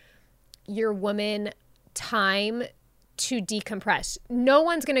give your woman time to decompress. No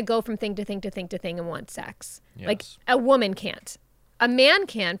one's going to go from thing to thing to thing to thing and want sex. Yes. Like a woman can't. A man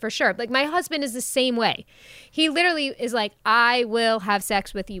can for sure. Like my husband is the same way. He literally is like, I will have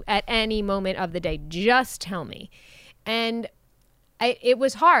sex with you at any moment of the day. Just tell me. And it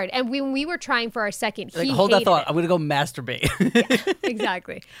was hard. And when we were trying for our second, Like, he hold that hated thought. it. I'm gonna go masturbate.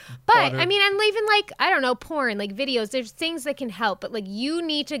 Exactly. But I mean, and even like, I don't know, porn, like videos, there's things that can help, but like you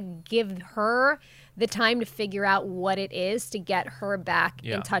need to give her the time to figure out what it is to get her back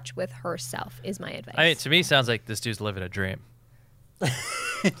in touch with herself is my advice. I mean, to me, sounds like this dude's living a dream.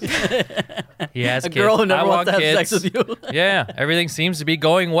 He has A kids. girl who never I wants want to have kids. sex with you. Yeah, everything seems to be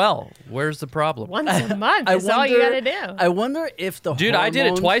going well. Where's the problem? Once a month is all you gotta do. I wonder if the Dude, I did it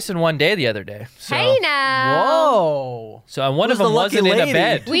hormones- twice in one day the other day. So, Hey now. Whoa! So one Who's of them the lucky wasn't in a lady?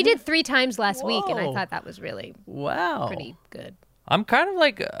 bed. We did 3 times last week, and I Whoa. thought that was really Wow! pretty good. I'm kind of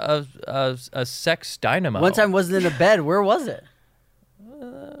like a sex dynamo. One time wasn't in a bed. Where was it?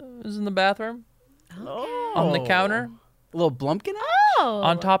 It was in the bathroom, Oh. on the counter, A little Blumpkin? Oh.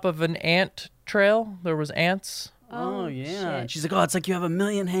 on top of an ant trail. There was ants. Oh, yeah. shit. And she's like, oh, it's like you have a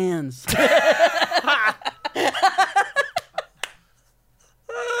million hands.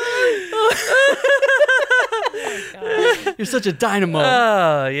 You're such a dynamo.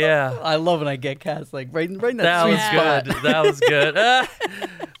 Oh yeah, I love when I get cast like right in that, that sweet was spot. good. That was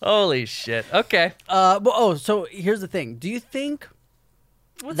good. Holy shit. Okay. So here's the thing. Do you think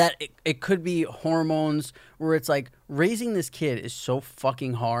that it could be hormones where it's like raising this kid is so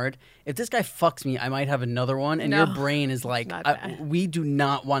fucking hard? If this guy fucks me, I might have another one. And No, your brain is like, not bad. we do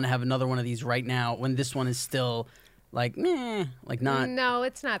not want to have another one of these right now when this one is still like, meh, like not. No,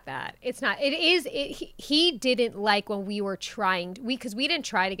 it's not that. It's not. It is. He didn't like when we were trying. Because we didn't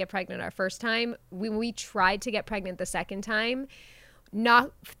try to get pregnant our first time. When we tried to get pregnant the second time, I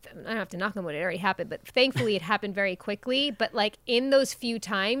don't have to knock on wood, it already happened, but thankfully it happened very quickly. But like in those few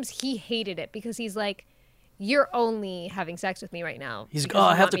times, he hated it because he's like, you're only having sex with me right now. He's like, because oh,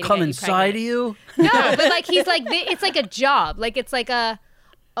 you I have want to me come get you inside of pregnant." you. No, but like he's like, it's like a job. Like it's like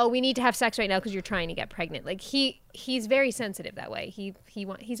oh, we need to have sex right now because you're trying to get pregnant. Like he's very sensitive that way.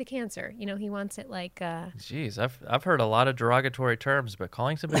 He's a Cancer. You know, he wants it like. Jeez, I've heard a lot of derogatory terms, but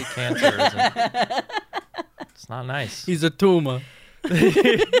calling somebody cancer isn't. It's not nice. He's a tumor.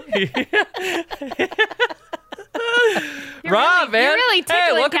 Rob, man. You're really hey,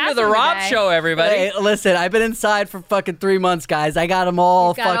 tickling welcome to the Casper Rob today. Show, everybody. Hey, listen, I've been inside for fucking 3 months, guys. I got them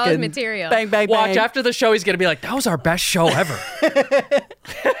all He's got all his fucking material. bang, bang, Watch, bang. after the show, he's going to be like, that was our best show ever.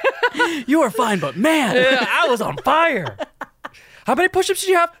 You were fine, but man, Yeah, I was on fire. How many push-ups did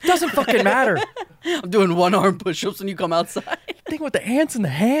you have? Doesn't fucking matter. I'm doing one-arm push-ups when you come outside. Thing with the ants in the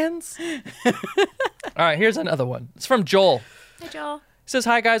hands. All right, here's another one. It's from Joel. Hi, Joel. He says,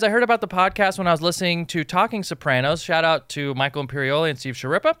 hi, guys. I heard about the podcast when I was listening to Talking Sopranos. Shout out to Michael Imperioli and Steve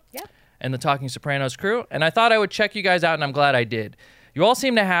Sharippa and the Talking Sopranos crew. And I thought I would check you guys out, and I'm glad I did. You all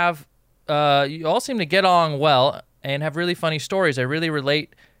seem to get along well and have really funny stories. I really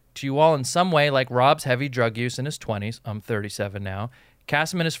relate to you all in some way, like Rob's heavy drug use in his 20s. I'm 37 now.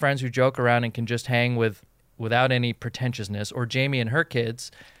 Cassim and his friends who joke around and can just hang without any pretentiousness. Or Jamie and her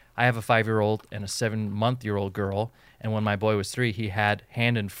kids. I have a 5-year-old and a 7-month-year-old girl. And when my boy was 3, he had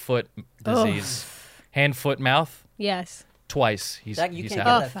hand and foot disease. Hand, foot, mouth. Yes. Twice. He's You can't had get it.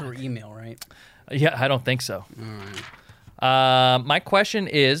 that fuck. through email, right? Yeah, I don't think so. My question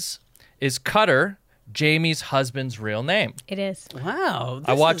is Cutter Jamie's husband's real name? It is. Wow.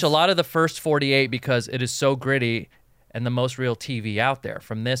 I watch a lot of the first 48 because it is so gritty and the most real TV out there.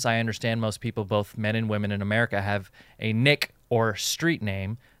 From this, I understand most people, both men and women in America, have a nick or street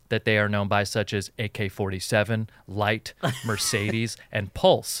name that they are known by, such as AK-47, Light, Mercedes, and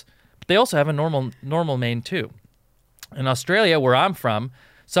Pulse. But they also have a normal name too. In Australia, where I'm from,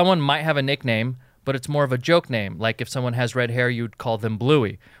 someone might have a nickname, but it's more of a joke name. Like if someone has red hair, you'd call them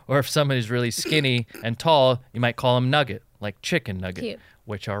Bluey. Or if somebody's really skinny and tall, you might call them Nugget, like Chicken Nugget, Cute.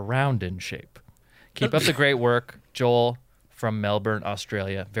 which are round in shape. Keep up the great work, Joel from Melbourne,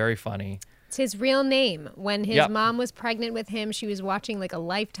 Australia. Very funny. It's his real name. When his Yep. mom was pregnant with him, she was watching like a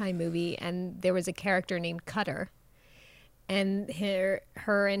Lifetime movie, and there was a character named Cutter. and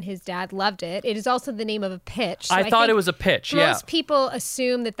her and his dad loved it. It is also the name of a pitch. So I thought think it was a pitch. Yeah. most people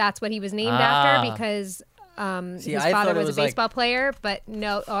assume that that's what he was named after because his I father thought it was a was like- baseball player, but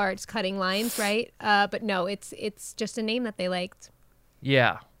no, or it's cutting lines, right? But no, it's just a name that they liked.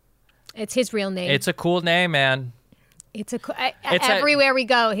 Yeah. It's his real name. It's a cool name, man. It's a It's a- everywhere we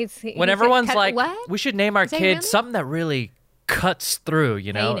go. When everyone's like, what? we should name our Is that your real kids name? something that really cuts through,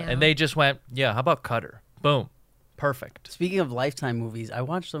 you know? know. And they just went, yeah, how about Cutter? Boom. Perfect. Speaking of Lifetime movies, I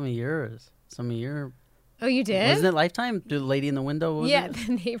watched some of your. Oh, you did? Wasn't it Lifetime? The Lady in the Window? Was Yeah, it?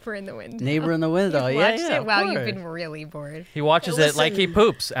 the neighbor in the window. Neighbor in the Window. You've yeah, watched yeah. it? of Wow, you've course. been really bored. He watches it like he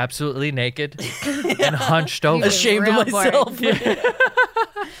poops, absolutely naked and hunched over. ashamed real of myself. bored.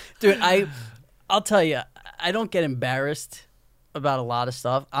 Dude, I'll tell you, I don't get embarrassed about a lot of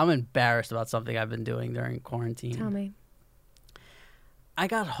stuff. I'm embarrassed about something I've been doing during quarantine. Tell me. I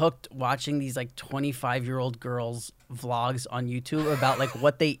got hooked watching these like 25-year-old girls vlogs on YouTube about like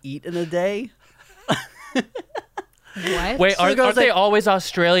what they eat in a day. What? Wait, So the girl's aren't they like- always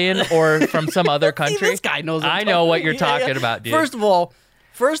Australian or from some other See, country? this guy knows. I know what you're talking Yeah. about, dude. First of all,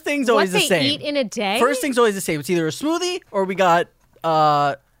 first thing's What always they the same. eat in a day? First thing's always the same. It's either a smoothie or we got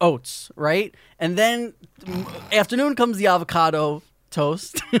oats, right? And then afternoon comes the avocado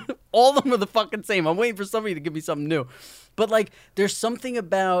toast. All of them are the fucking same. I'm waiting for somebody to give me something new. But like, there's something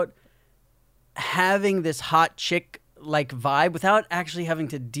about having this hot chick like vibe without actually having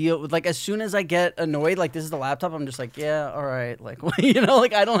to deal with, like, as soon as I get annoyed, like this is the laptop, I'm just like, yeah, all right, like, you know,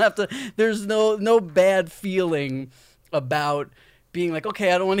 like I don't have to. There's no bad feeling about being like,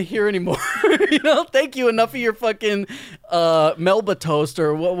 okay, I don't want to hear anymore. You know, thank you. Enough of your fucking Melba toast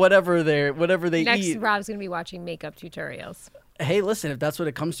or whatever they Next, eat. Rob's going to be watching makeup tutorials. Hey, listen, if that's what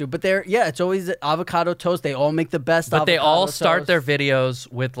it comes to. But it's always avocado toast. They all make the best But they all avocado start toast. their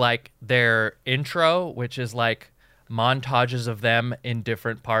videos with like their intro, which is like montages of them in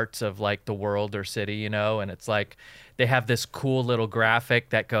different parts of like the world or city, you know, and it's like they have this cool little graphic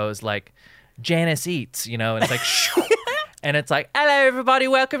that goes like Janice eats, you know, and it's like shoo, and it's like, hello everybody,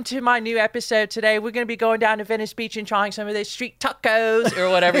 welcome to my new episode. Today we're going to be going down to Venice Beach and trying some of these street tacos or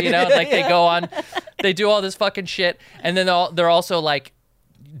whatever, you know. Like they go on, they do all this fucking shit, and then they're also like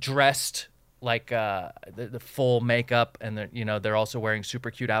dressed like the full makeup, and they're also wearing super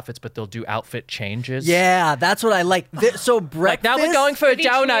cute outfits, but they'll do outfit changes. Yeah, that's what I like. So breakfast. Like now we're going for a Maybe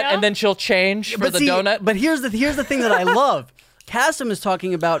donut, trio? and then she'll change for the donut. But here's the thing that I love. Cassim is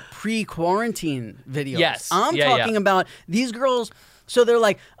talking about pre-quarantine videos. Yes. I'm Yeah, talking yeah. about these girls. So they're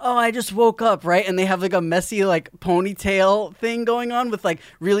like, oh, I just woke up, right? And they have like a messy like ponytail thing going on with like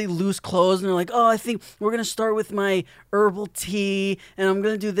really loose clothes. And they're like, oh, I think we're going to start with my herbal tea and I'm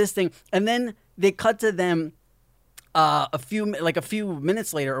going to do this thing. And then they cut to them a few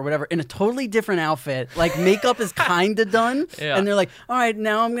minutes later or whatever in a totally different outfit. Like makeup is kind of done. Yeah. And they're like, all right,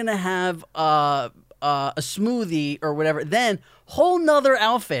 now I'm going to have a smoothie or whatever. Then whole nother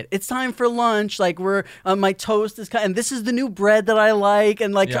outfit. It's time for lunch. Like my toast is and this is the new bread that I like.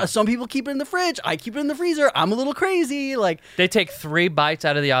 And like Yeah. some people keep it in the fridge. I keep it in the freezer. I'm a little crazy. Like They take 3 bites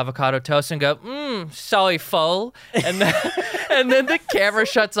out of the avocado toast and go, sorry, full. And then, and then the camera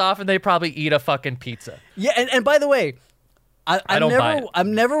shuts off and they probably eat a fucking pizza. yeah. And by the way, I don't buy it.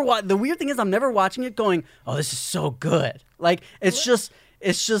 I'm never. The weird thing is, I'm never watching it going, oh, this is so good. Like it's just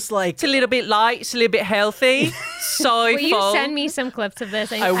like. It's a little bit light, it's a little bit healthy. Sorry, Will you full. send me some clips of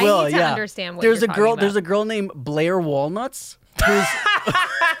this? I will. need to yeah. understand what there's you're a girl. talking There's a about. girl named Blair Walnuts.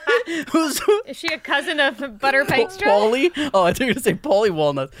 Who's Is she a cousin of Butter Pykestra? Paulie? Oh, I think you were gonna say Paulie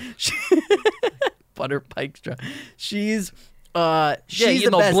Walnuts. Butter Pykestra. She's Yeah, she's you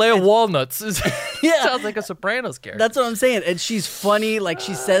the know, best. Blair And- Walnuts. Yeah. Sounds like a Sopranos character. That's what I'm saying, and she's funny. Like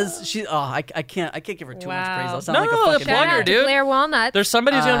she says, I can't give her too much praise. Wow. I'll sound like No, a fucking the Shout Wonder, out to dude. Blair Walnuts. There's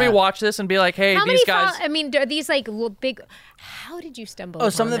somebody who's going to be watch this and be like, hey, How these many? guys. I mean, are these like big? How did you stumble? Oh,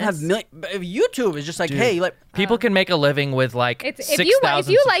 some of them upon have this? YouTube is just like, hey, like People can make a living with like It's, 6,000 if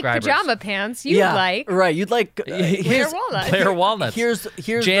you like subscribers. pajama pants, you yeah, like right. You'd like Blair Walnuts. Blair Walnuts. Here's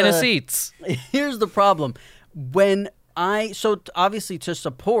Janice the, Eats. Here's the problem. Obviously to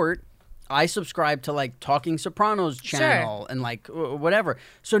support, I subscribe to like Talking Sopranos channel and like whatever.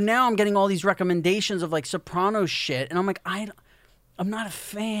 So now I'm getting all these recommendations of like Sopranos shit, and I'm like, I'm not a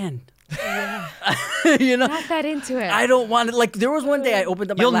fan. You know, not that into it. I don't want it. Like there was one day I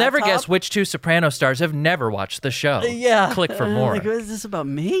opened up my You'll never laptop. guess which 2 Soprano stars have never watched the show. Yeah. Click for more. Like, is this about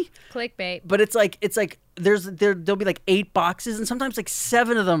me? Clickbait. But it's like there'll be like 8 boxes, and sometimes like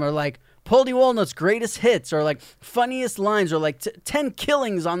 7 of them are like Paulie Walnut's greatest hits, or like funniest lines, or like 10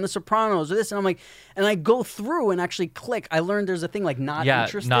 killings on The Sopranos, or this, and I'm like, and I go through and actually click. I learned there's a thing like not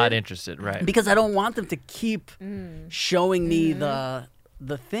interested. Not interested, right? Because I don't want them to keep showing me the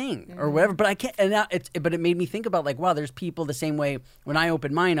thing or whatever. But I can't. And now but it made me think about like, wow, there's people the same way. When I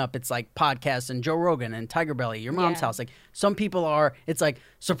open mine up, it's like podcasts and Joe Rogan and Tiger Belly, Your Mom's House. Like some people are. It's like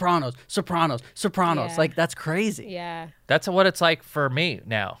Sopranos. Yeah. Like that's crazy. Yeah. That's what it's like for me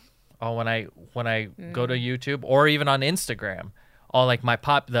now. Oh, when I go to YouTube or even on Instagram, like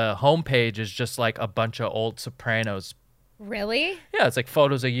the homepage is just like a bunch of old Sopranos. Really? Yeah, it's like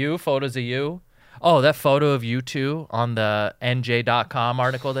photos of you. Oh, that photo of you two on the NJ.com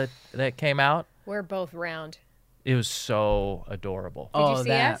article that came out. We're both round. It was so adorable. Did you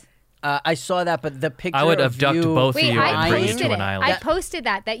see us? I saw that, but the picture I would of abduct you, both of Wait, you and I bring you posted to it. an island. I posted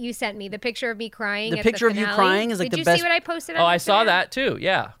that you sent me, the picture of me crying. The at picture the of you finale. crying is like Did the you best- see what I posted? Oh, on I saw Instagram? that too.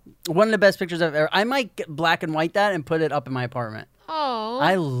 Yeah. one of the best pictures I've ever. I might get black and white that and put it up in my apartment. Oh,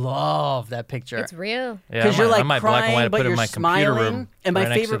 I love that picture. it's real. Yeah, 'Cause you're, like, I might black and crying, white but put it in you're my computer smiling. room And my right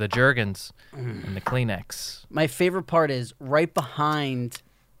next to favorite- the Jergens and the Kleenex. My favorite part is right behind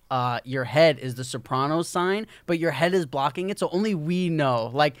your head is the Sopranos sign, but your head is blocking it, so only we know.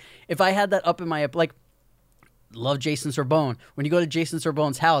 Like, if I had that up in my love Jason Sorbonne. When you go to Jason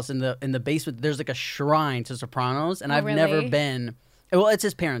Sorbone's house in the basement, there's like a shrine to Sopranos, and I've never really? been. Well, it's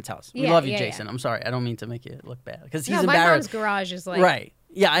his parents' house. We Yeah, love you, yeah, Jason. yeah. I'm sorry. I don't mean to make you look bad because he's No, my mom's embarrassed. garage is like Right.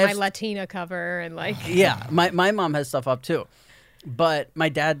 Yeah, I my have. Latina cover and like Yeah, my mom has stuff up too, but my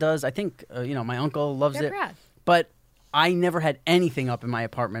dad does. I think my uncle loves They're it. proud. But I never had anything up in my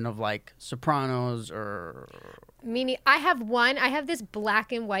apartment of like Sopranos or. Meaning, I have this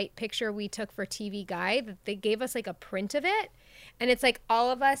black and white picture we took for TV Guide that they gave us like a print of it. And it's like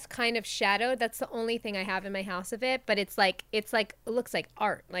all of us kind of shadowed. That's the only thing I have in my house of it. But it looks like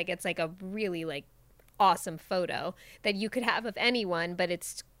art. Like it's like a really like awesome photo that you could have of anyone, but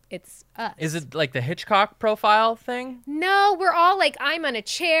it's us. Is it like the Hitchcock profile thing? No, we're all like, I'm on a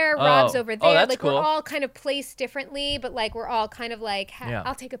chair, Rob's over there. that's like cool. we're all kind of placed differently, but like we're all kind of like, Yeah.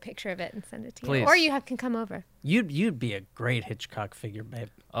 I'll take a picture of it and send it to Please. you. Or you can come over. You'd be a great Hitchcock figure, babe.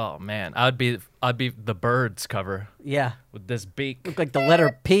 Oh man, I'd be the Birds cover Yeah, with this beak. look like the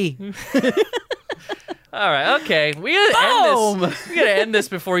letter P. All right, okay, we gotta end this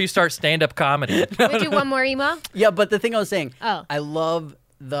before you start stand-up comedy. Can we do one more emo? Yeah, but the thing I was saying, Oh. I love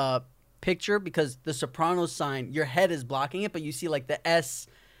the picture because the Sopranos sign, your head is blocking it, but you see like the S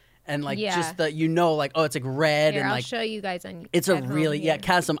and like Yeah. just like it's like red Here, and I'll like show you guys on. it's a at home really here.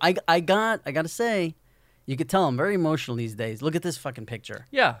 Cassim. I gotta say, you could tell I'm very emotional these days. Look at this fucking picture.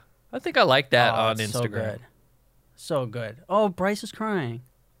 Yeah, I think I like that Oh, on it's Instagram. So good. So good. Oh, Bryce is crying.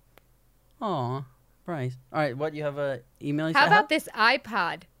 Oh, Bryce. All right, what you have a email? You How said? about this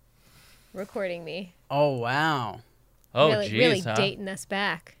iPod recording me? Oh wow. Oh, really, geez, really huh? dating us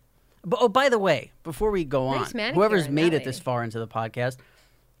back. But by the way, before we go on, Nice manicure whoever's on made that it this lady. far into the podcast,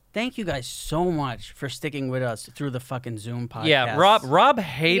 thank you guys so much for sticking with us through the fucking Zoom podcast. Yeah, Rob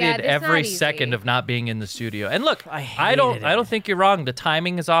hated Yeah, it's every not easy. second of not being in the studio. And look, I I don't hated it. think you're wrong. The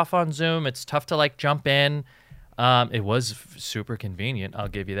timing is off on Zoom. It's tough to like jump in. It was super convenient, I'll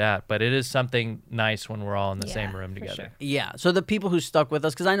give you that. But it is something nice when we're all in the Yeah, same room for together. sure. Yeah. So the people who stuck with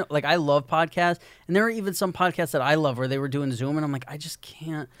us, because I know, like, I love podcasts, and there are even some podcasts that I love where they were doing Zoom, and I'm like, I just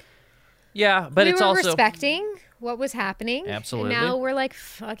can't. Yeah, but we it's were also respecting what was happening. Absolutely. And now we're like,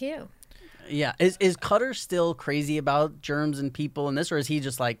 fuck you. Yeah. Is Cutter still crazy about germs and people and this, or is he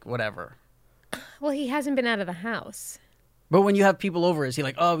just like whatever? Well, he hasn't been out of the house. But when you have people over, is he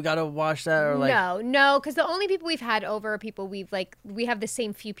like, oh, we gotta wash that, or like? No, because the only people we've had over are people we have the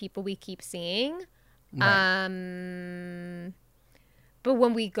same few people we keep seeing. Right. But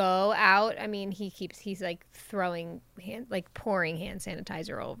when we go out, I mean, he's like pouring hand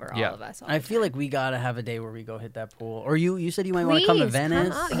sanitizer over Yeah. all of us. All I the feel like we gotta have a day where we go hit that pool. Or you said you might want to come to Please,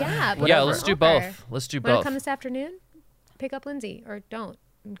 Venice. up. Yeah, Yeah, come let's do over. both. Let's do Want both. to come this afternoon? Pick up Lindsay, or don't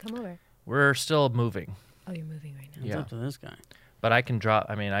and come over. We're still moving. Oh, you're moving right now. It's Yeah. up to this guy. But I can drop.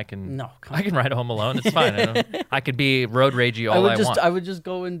 I mean, I can. No, come I can ride home alone. It's fine. I could be road ragey all I want. I would just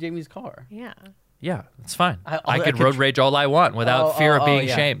go in Jamie's car. Yeah. Yeah, it's fine. I I could could road rage all I want without fear of being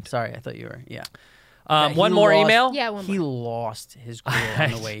yeah. shamed. Sorry, I thought you were. Yeah. One he more lost- email. Yeah, one He more. lost his cool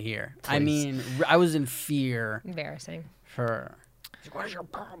on the way here. I Please. mean, I was in fear Embarrassing. for.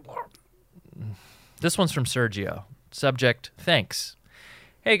 This one's from Sergio. Subject: Thanks.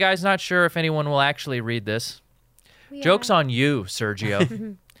 Hey guys, not sure if anyone will actually read this. Yeah. Joke's on you,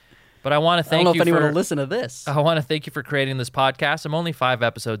 Sergio. But I want to I don't thank know if you anyone for. will listen to this. I want to thank you for creating this podcast. I'm only 5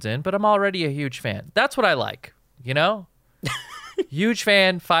 episodes in, but I'm already a huge fan. That's what I like. You know. Huge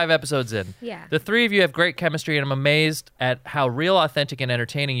fan, 5 episodes in. Yeah. The 3 of you have great chemistry, and I'm amazed at how real, authentic, and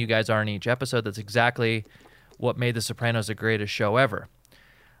entertaining you guys are in each episode. That's exactly what made The Sopranos the greatest show ever.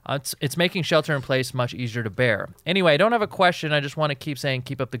 It's making Shelter in Place much easier to bear. Anyway, I don't have a question. I just want to keep saying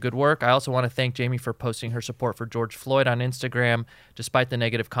keep up the good work. I also want to thank Jamie for posting her support for George Floyd on Instagram, despite the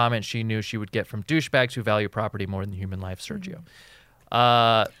negative comments she knew she would get from douchebags who value property more than human life, Sergio.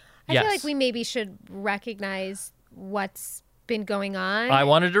 I Yes. feel like we maybe should recognize what's been going on. I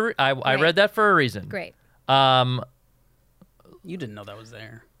wanted to. I read that for a reason. Great. You didn't know that was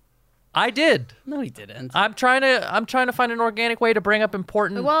there. I did. No, he didn't. I'm trying to find an organic way to bring up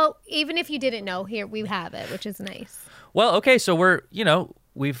important. Well, even if you didn't know, here we have it, which is nice. Well, okay, so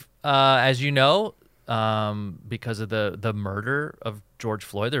we've as you know, because of the murder of George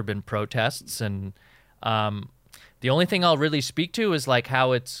Floyd, there have been protests, and the only thing I'll really speak to is like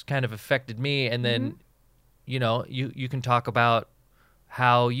how it's kind of affected me, and then you can talk about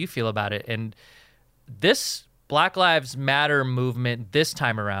how you feel about it. And this Black Lives Matter movement this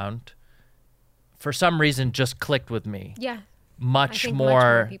time around, for some reason, just clicked with me. Yeah. Much think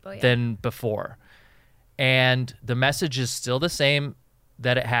more people, yeah. than before. And the message is still the same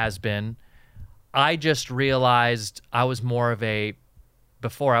that it has been. I just realized I was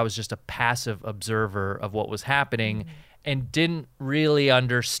before I was just a passive observer of what was happening and didn't really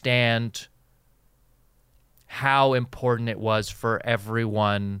understand how important it was for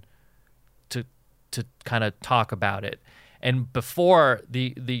everyone to kind of talk about it. And before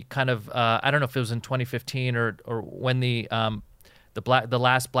the kind of I don't know if it was in 2015 or when the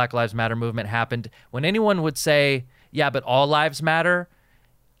last Black Lives Matter movement happened, when anyone would say, yeah, but all lives matter,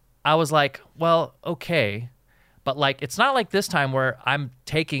 I was like, well, okay. But like, it's not like this time where I'm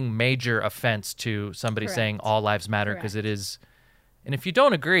taking major offense to somebody Correct. saying all lives matter, because Correct. it is. And if you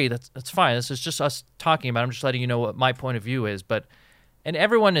don't agree, that's fine. This is just us talking about it. I'm just letting you know what my point of view is. And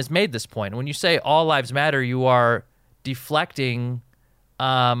everyone has made this point. When you say all lives matter, you are deflecting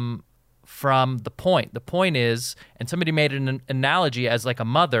from the point. The point is, and somebody made an analogy as like a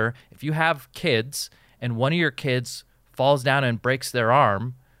mother, if you have kids and one of your kids falls down and breaks their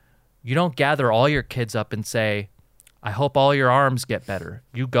arm, you don't gather all your kids up and say, I hope all your arms get better.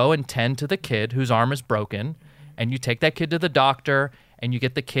 You go and tend to the kid whose arm is broken, and you take that kid to the doctor, and you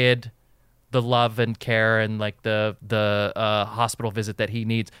get the kid the love and care and like the hospital visit that he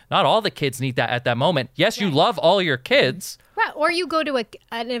needs. Not all the kids need that at that moment. Yes, you love all your kids. Right. Or you go to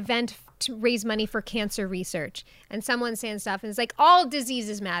an event to raise money for cancer research, and someone's saying stuff, and it's like, all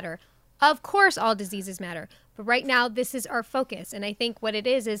diseases matter. Of course, all diseases matter. But right now, this is our focus. And I think what it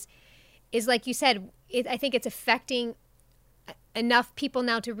is like you said, I think it's affecting enough people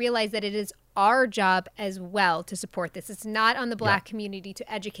now to realize that it is our job as well to support this. It's not on the Black community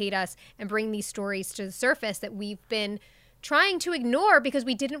to educate us and bring these stories to the surface that we've been trying to ignore because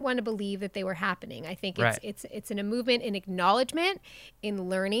we didn't want to believe that they were happening. I think it's in a movement in acknowledgement, in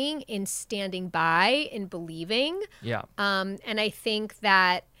learning, in standing by, in believing. Yeah. And I think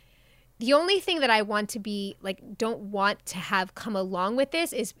that the only thing that I want to be like, don't want to have come along with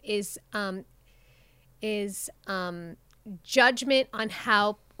this is judgment on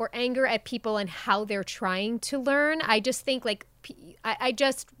how, or anger at people and how they're trying to learn. I just think like, I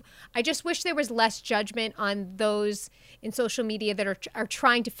just wish there was less judgment on those in social media that are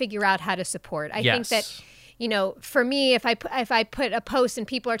trying to figure out how to support. I think that, for me, if I put a post and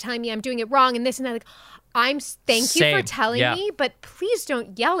people are telling me I'm doing it wrong and this and that, like, thank you for telling me, but please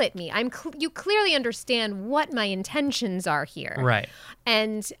don't yell at me. You clearly understand what my intentions are here. Right.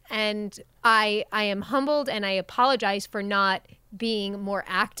 And I am humbled, and I apologize for not being more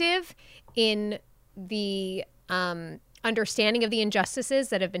active in the understanding of the injustices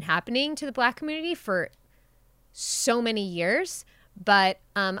that have been happening to the Black community for so many years. But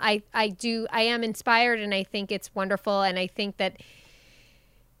I am inspired, and I think it's wonderful. And I think that,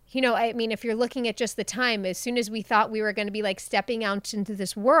 I mean, if you're looking at just the time, as soon as we thought we were going to be like stepping out into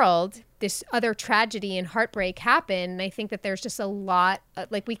this world, this other tragedy and heartbreak happened. And I think that there's just a lot,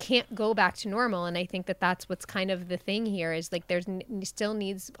 like, we can't go back to normal. And I think that that's what's kind of the thing here is like still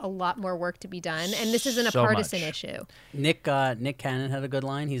needs a lot more work to be done. And this isn't a partisan issue. Nick Cannon had a good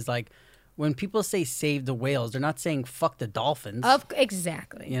line. He's like, when people say save the whales, they're not saying fuck the dolphins.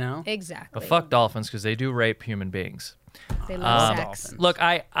 Exactly. Exactly. But fuck dolphins, because they do rape human beings. They love sex. Dolphins. Look,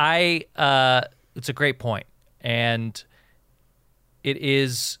 it's a great point, and it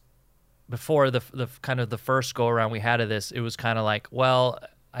is before the kind of the first go around we had of this. It was kind of like, well,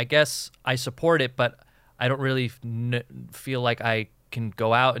 I guess I support it, but I don't really feel like I can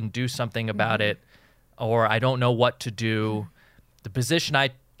go out and do something about it, or I don't know what to do. The position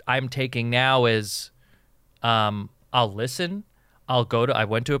I'm taking now is, I'll listen. I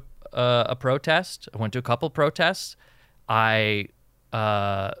went to a protest. I went to a couple protests. I've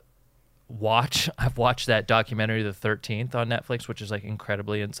watched that documentary, The 13th, on Netflix, which is like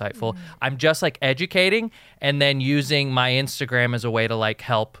incredibly insightful. I'm just like educating and then using my Instagram as a way to like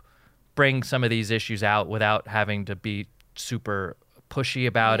help bring some of these issues out without having to be super pushy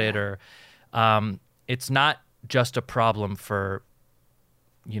about it, or it's not just a problem for,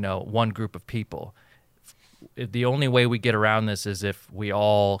 one group of people. The only way we get around this is if we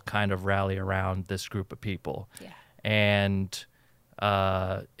all kind of rally around this group of people. Yeah. And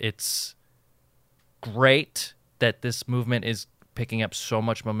it's great that this movement is picking up so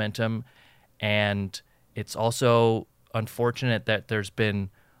much momentum, and it's also unfortunate that there's been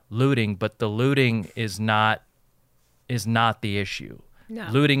looting, but the looting is not the issue. No.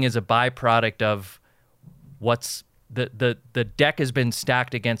 Looting is a byproduct of what's the deck has been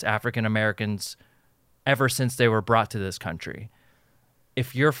stacked against African Americans ever since they were brought to this country.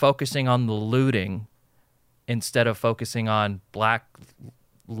 If you're focusing on the looting instead of focusing on black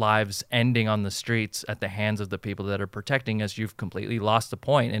lives ending on the streets at the hands of the people that are protecting us, you've completely lost the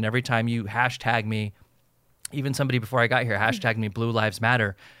point. And every time you hashtag me, even somebody before I got here hashtag me Blue Lives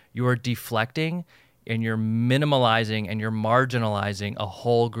Matter, you are deflecting and you're minimalizing and you're marginalizing a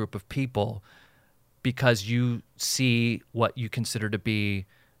whole group of people because you see what you consider to be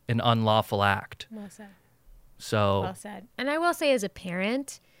an unlawful act. Well said. So well said. And I will say, as a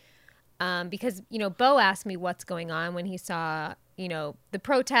parent, because Bo asked me what's going on when he saw the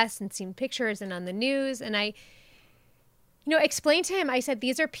protests and seen pictures and on the news, and I explained to him, I said,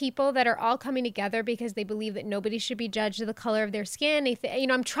 these are people that are all coming together because they believe that nobody should be judged to the color of their skin.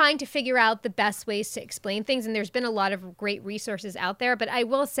 I'm trying to figure out the best ways to explain things, and there's been a lot of great resources out there. But I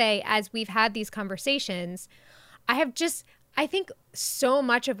will say, as we've had these conversations, I think so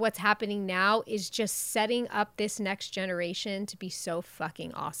much of what's happening now is just setting up this next generation to be so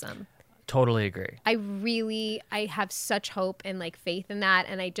fucking awesome. Totally agree. I have such hope and faith in that.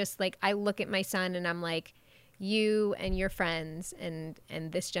 And I look at my son and I'm like, you and your friends and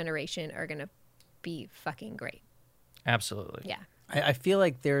this generation are going to be fucking great. Absolutely. Yeah. I feel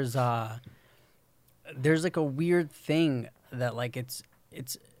like there's a weird thing that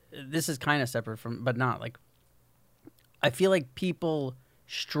it's this is kind of separate from, but not I feel like people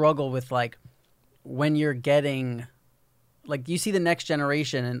struggle with when you're getting you see the next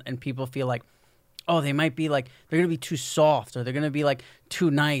generation and people feel like, oh, they might be they're going to be too soft, or they're going to be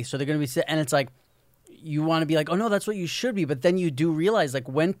too nice, or they're going to be, and it's you want to be oh no, that's what you should be. But then you do realize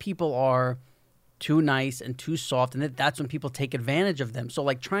when people are too nice and too soft, and that's when people take advantage of them. So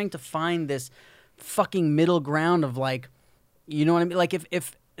trying to find this fucking middle ground of you know what I mean?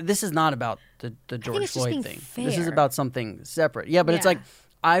 If this is not about the George Floyd thing. Fair. This is about something separate. Yeah, but it's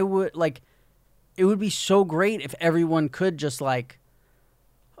I would it would be so great if everyone could just the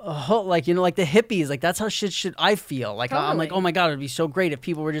hippies, that's how shit should I feel. Totally. I'm oh my God, it'd be so great if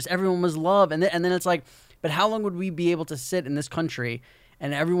people were just, everyone was love. And then it's but how long would we be able to sit in this country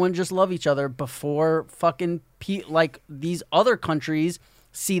and everyone just love each other before fucking these other countries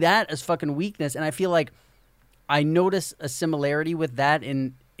see that as fucking weakness? And I feel I notice a similarity with that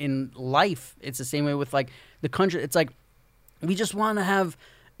in life. It's the same way with the country. It's we just want to have,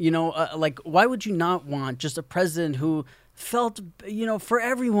 why would you not want just a president who felt, for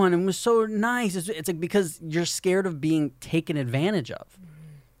everyone and was so nice? It's because you're scared of being taken advantage of,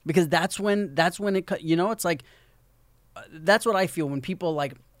 because that's when it, it's that's what I feel when people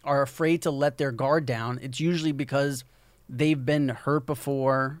are afraid to let their guard down. It's usually because they've been hurt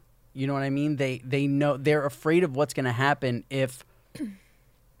before. You know what I mean? They know, they're afraid of what's going to happen if,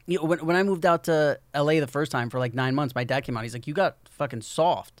 when I moved out to LA the first time for 9 months, my dad came out. He's like, you got fucking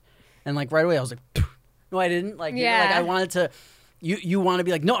soft. And right away I was like, no, I didn't. I wanted to, you want to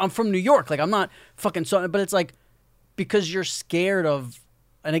be no, I'm from New York. I'm not fucking soft. But it's because you're scared of,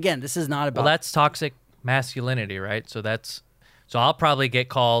 and again, this is not about. Well, that's toxic masculinity, right? So I'll probably get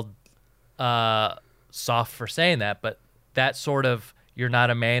called soft for saying that, but that sort of, you're not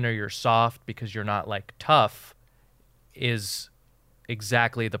a man or you're soft because you're not tough, is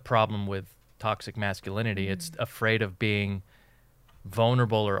exactly the problem with toxic masculinity. Mm-hmm. It's afraid of being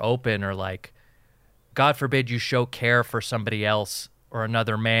vulnerable or open, or God forbid you show care for somebody else or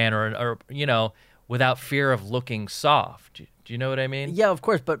another man or without fear of looking soft. Do you know what I mean? Yeah, of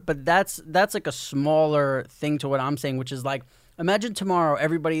course. But that's a smaller thing to what I'm saying, which is imagine tomorrow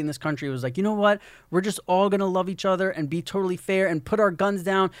everybody in this country was you know what? We're just all going to love each other and be totally fair and put our guns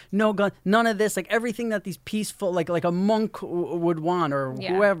down. No gun, none of this. Everything that these peaceful, like a monk would want, or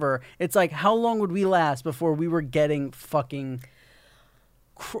whoever. It's how long would we last before we were getting fucking,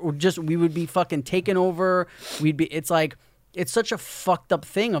 we would be fucking taken over. We'd be, it's it's such a fucked up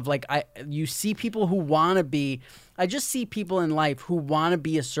thing of like you see people who want to be. I just see people in life who want to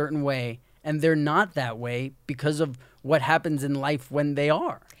be a certain way and they're not that way because of what happens in life when they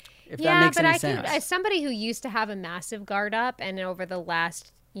are. If that makes any sense. Think as somebody who used to have a massive guard up and over the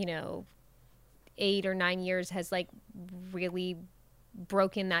last, 8 or 9 years has like really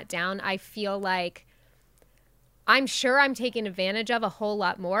broken that down, I feel like I'm sure I'm taking advantage of a whole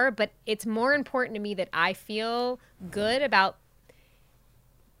lot more, but it's more important to me that I feel good about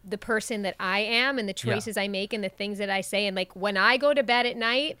the person that I am and the choices I make and the things that I say. And like when I go to bed at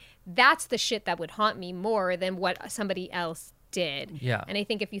night, that's the shit that would haunt me more than what somebody else did. Yeah. And I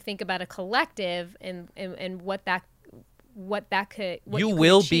think if you think about a collective and what that could, what you could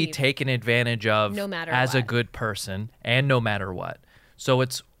will achieve, be taken advantage of no matter as a what. good person and no matter what. So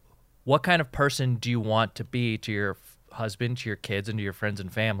it's what kind of person do you want to be to your husband, to your kids, and to your friends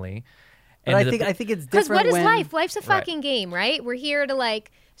and family? But I think it's different. Because what is when, life? Life's a fucking game, right? We're here to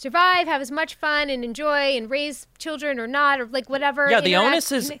like survive, have as much fun, and enjoy, and raise children or not, or like whatever. Yeah, the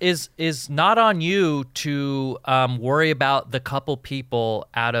onus is not on you to worry about the couple people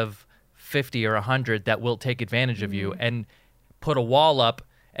out of 50 or 100 that will take advantage of you and put a wall up,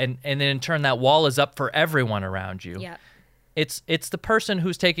 and then in turn that wall is up for everyone around you. Yeah. It's the person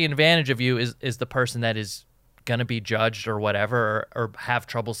who's taking advantage of you is the person that is going to be judged or whatever or have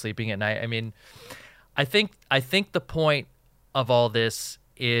trouble sleeping at night. I mean, I think the point of all this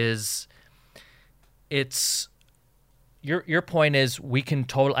is it's your point is I can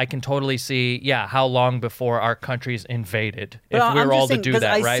totally see how long before our country's invaded if we're all to do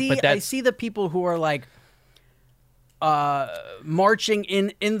that, right? But I see the people who are like marching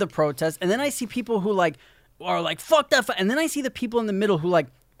in the protest, and then I see people who like are like fuck that, and then I see the people in the middle who like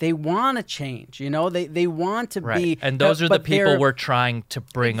they want to change, they want to be, and those are the people we're trying to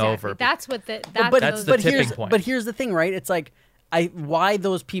bring over. That's what that's the tipping point. But here's the thing, right? It's like why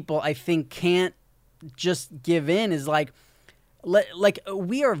those people I think can't just give in is like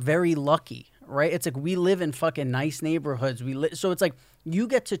we are very lucky, right? It's like we live in fucking nice neighborhoods. So it's like you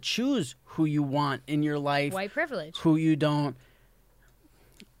get to choose who you want in your life. White privilege. Who you don't.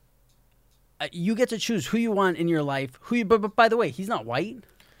 You get to choose who you want in your life. But by the way, he's not white.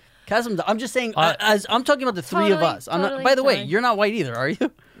 Kasim, I'm just saying. As I'm talking about the three of us. I'm not. By the way, you're not white either, are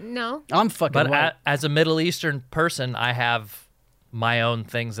you? No. I'm fucking white. As a Middle Eastern person, I have my own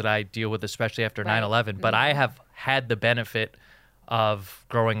things that I deal with, especially after 9/11. But I have had the benefit of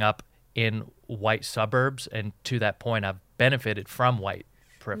growing up in white suburbs, and to that point, I've benefited from white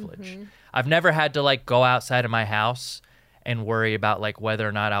privilege. I've never had to like go outside of my house and worry about like whether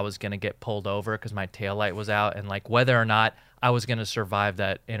or not I was going to get pulled over because my taillight was out and like whether or not I was going to survive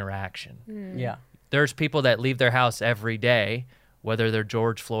that interaction. Yeah. There's people that leave their house every day, whether they're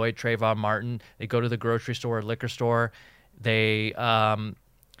George Floyd, Trayvon Martin, they go to the grocery store or liquor store. They, I've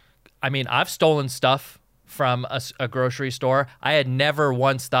stolen stuff from a grocery store. I had never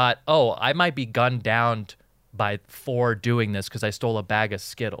once thought, oh, I might be gunned down for doing this because I stole a bag of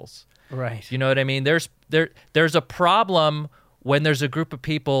Skittles. Right. You know what I mean? There's a problem when there's a group of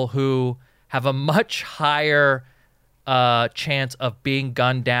people who have a much higher chance of being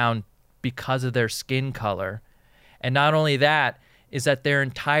gunned down because of their skin color. And not only that, is that their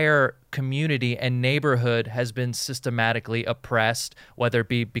entire community and neighborhood has been systematically oppressed, whether it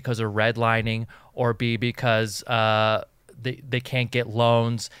be because of redlining or be because they can't get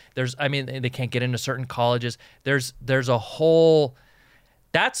loans. They can't get into certain colleges. There's a whole...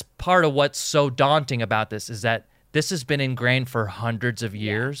 That's part of what's so daunting about this is that this has been ingrained for hundreds of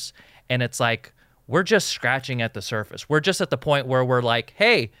years. And it's like, we're just scratching at the surface. We're just at the point where we're like,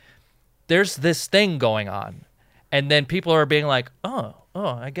 hey, there's this thing going on. And then people are being like, oh,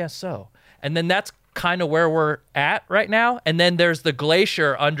 I guess so. And then that's kind of where we're at right now. And then there's the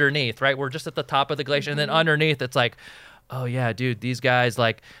glacier underneath, right? We're just at the top of the glacier. And then underneath, it's like, oh, yeah, dude, these guys,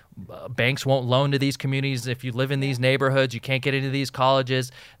 like, banks won't loan to these communities. If you live in these neighborhoods, you can't get into these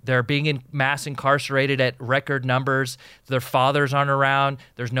colleges. They're being mass incarcerated at record numbers. Their fathers aren't around.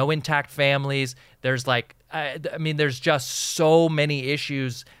 There's no intact families. There's like, there's just so many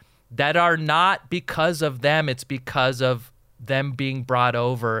issues that are not because of them. It's because of them being brought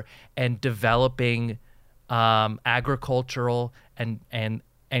over and developing agricultural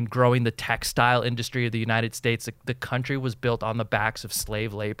and growing the textile industry of the United States. The country was built on the backs of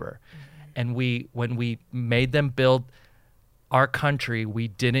slave labor. And when we made them build our country, we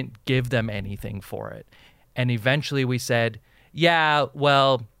didn't give them anything for it. And eventually we said, yeah,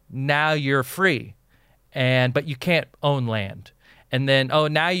 well, now you're free, but you can't own land. And then,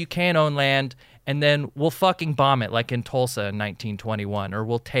 now you can own land, and then we'll fucking bomb it like in Tulsa in 1921, or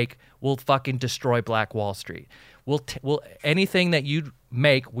we'll fucking destroy Black Wall Street. we'll anything that you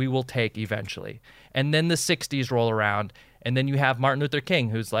make, we will take eventually. And then the 60s roll around, and then you have Martin Luther King,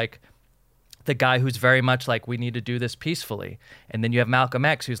 who's like the guy who's very much like, we need to do this peacefully. And then you have Malcolm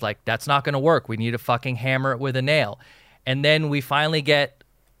X, who's like, that's not going to work. We need to fucking hammer it with a nail. And then we finally get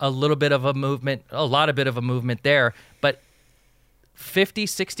a lot of a movement there. But 50,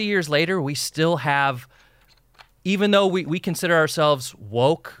 60 years later, we still have, even though we consider ourselves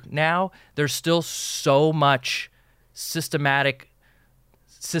woke now, there's still so much systemic,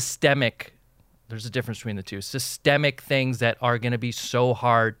 there's a difference between the two, systemic things that are going to be so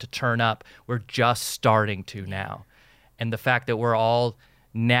hard to turn up. We're just starting to now. And the fact that we're all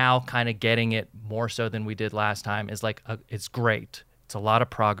now kind of getting it more so than we did last time is like, it's great. It's a lot of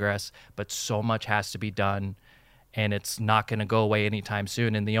progress, but so much has to be done, and it's not going to go away anytime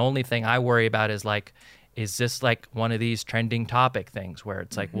soon. And the only thing I worry about is like, is this like one of these trending topic things where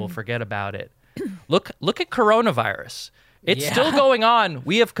it's like, we'll forget about it? Look at coronavirus. It's still going on.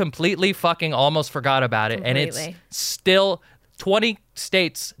 We have completely fucking almost forgot about it. And it's still 20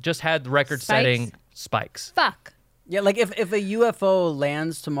 states just had record-setting spikes. Fuck. Yeah, like if a UFO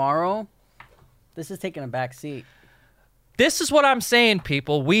lands tomorrow, this is taking a back seat. This is what I'm saying,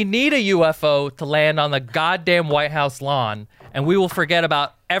 people. We need a UFO to land on the goddamn White House lawn, and we will forget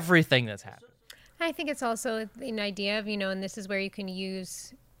about everything that's happened. I think it's also an idea of, and this is where you can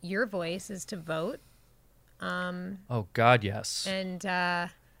use your voice is to vote. Oh, God, yes. And,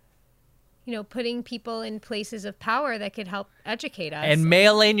 putting people in places of power that could help educate us. And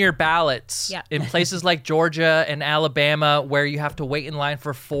mail in your ballots Yeah. in places like Georgia and Alabama where you have to wait in line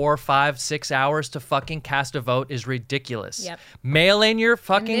for 4, 5, 6 hours to fucking cast a vote is ridiculous. Yep. Mail in your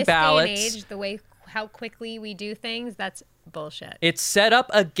fucking in this ballots. day and age, the way how quickly we do things, that's bullshit. It's set up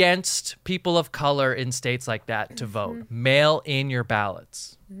against people of color in states like that to vote. Mail in your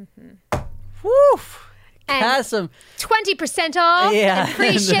ballots. Woo! And Awesome. 20% off Yeah. and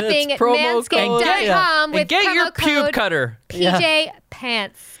free shipping at promo code. manscaped.com with And get promo your pube code cutter. PJ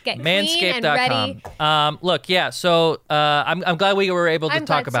Pants. Get clean and ready. Manscaped.com. Look, yeah, so I'm glad we were able to I'm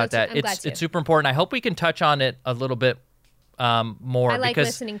talk glad so about too. that. I'm glad It's too. super important. I hope we can touch on it a little bit more I like because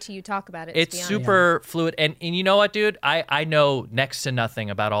listening to you talk about it. it's to be honest. super fluid. And you know what, dude? I know next to nothing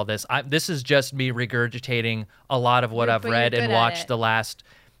about all this. This is just me regurgitating a lot of what I've But you're read and good at watched it. the last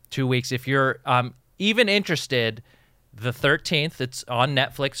 2 weeks. If you're even interested, the 13th, it's on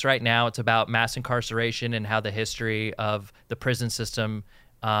Netflix right now. It's about mass incarceration and how the history of the prison system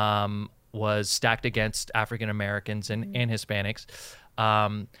was stacked against African Americans and Hispanics.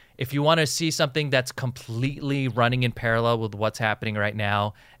 If you want to see something that's completely running in parallel with what's happening right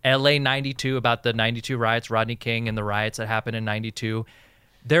now, LA 92, about the 92 riots, Rodney King and the riots that happened in 92,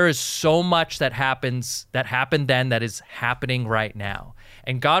 there is so much that happened then that is happening right now.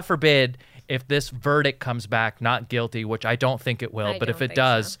 And God forbid if this verdict comes back not guilty, which I don't think it will, I but if don't it think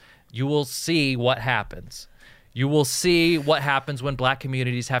does, so. you will see what happens. You will see what happens when black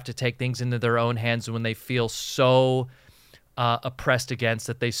communities have to take things into their own hands, when they feel so oppressed against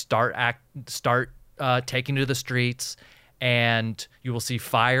that they start taking to the streets. And you will see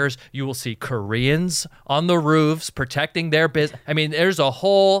fires. You will see Koreans on the roofs protecting their business. I mean, there's a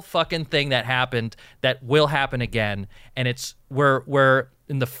whole fucking thing that happened that will happen again. And we're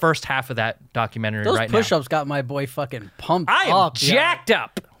in the first half of that documentary Those right now. push-ups got my boy fucking pumped I am up. jacked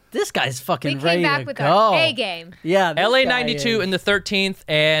up. This guy's fucking We ready came back to with go. our A game. Yeah, this LA guy 92 is- and the 13th.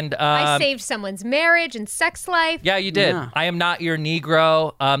 And I saved someone's marriage and sex life. yeah, you did. Yeah. I Am Not Your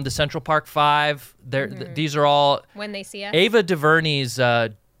Negro. The Central Park Five. These are all When they see us. Ava DuVernay's, I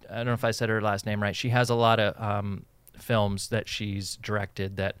don't know if I said her last name right. She has a lot of films that she's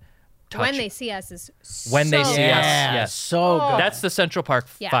directed that touch. When they see us is When They so See good. Us. Yeah, yes. so good. That's the Central Park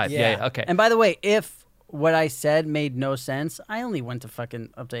Yes. Five. Yeah. Okay. And by the way, if what I said made no sense, I only went to fucking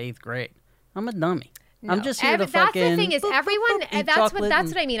up to 8th grade. I'm a dummy. I'm No. just here to That's fucking. the thing is boop, boop, everyone. boop, eat That's chocolate what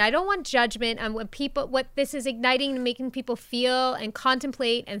and- I mean. I don't want judgment on what this is igniting and making people feel and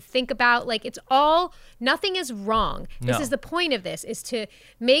contemplate and think about. Like it's all. Nothing is wrong. This No. is the point of this: is to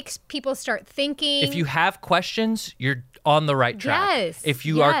make people start thinking. If you have questions, you're on the right track. Yes, If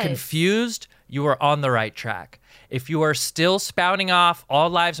you are yes. confused, you are on the right track. If you are still spouting off all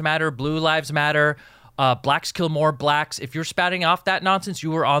lives matter, blue lives matter, blacks kill more blacks, if you're spouting off that nonsense,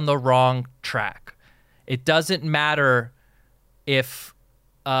 you are on the wrong track. It doesn't matter if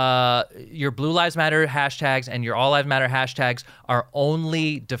your Blue Lives Matter hashtags and your All Lives Matter hashtags are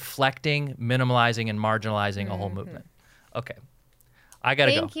only deflecting, minimalizing, and marginalizing a whole movement. Okay. I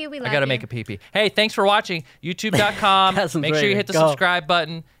gotta Thank go. you. We I love gotta you. make a pee-pee. Hey, thanks for watching. YouTube.com. Cousins Make sure you ready hit to the go. subscribe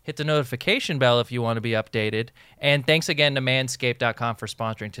button. Hit the notification bell if you want to be updated. And thanks again to Manscaped.com for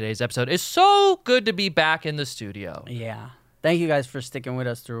sponsoring today's episode. It's so good to be back in the studio. Yeah. Thank you guys for sticking with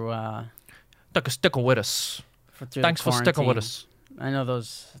us through. Sticking with us. Through Thanks the for sticking with quarantine. us. I know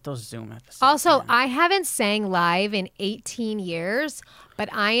those Zoom episodes. Also, man. I haven't sang live in 18 years,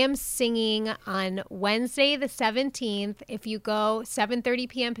 but I am singing on Wednesday the 17th. If you go 7:30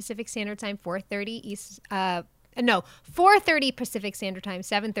 p.m. Pacific Standard Time, 4:30 Pacific Standard Time,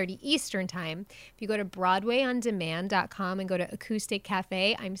 7:30 Eastern Time. If you go to BroadwayOnDemand.com and go to Acoustic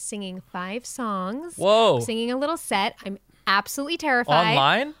Cafe, I'm singing 5 songs. Whoa. I'm singing a little set. I'm absolutely terrified.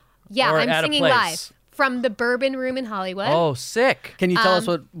 Online? Yeah, Or I'm at a singing place? live from the Bourbon Room in Hollywood. Oh, sick. Can you tell us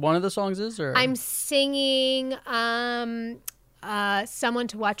what one of the songs is? Or I'm singing Someone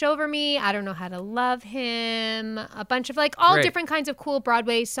to Watch Over Me, I Don't Know How to Love Him, a bunch of like all Great. different kinds of cool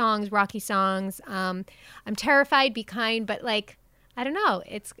Broadway songs, Rocky songs. I'm terrified, be kind, but like, I don't know.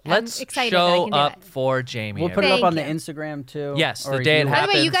 Let's I'm excited that I show can do up it. for Jamie. we'll put it up Thank on the you. Instagram too. Yes, the Or day it you- By the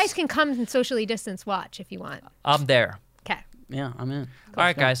way, you happens. guys can come and socially distance watch if you want. I'm there. Okay. Yeah, I'm in. All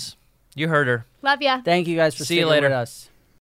right, guys. You heard her. Love ya. Thank you guys for See you sticking later. with us.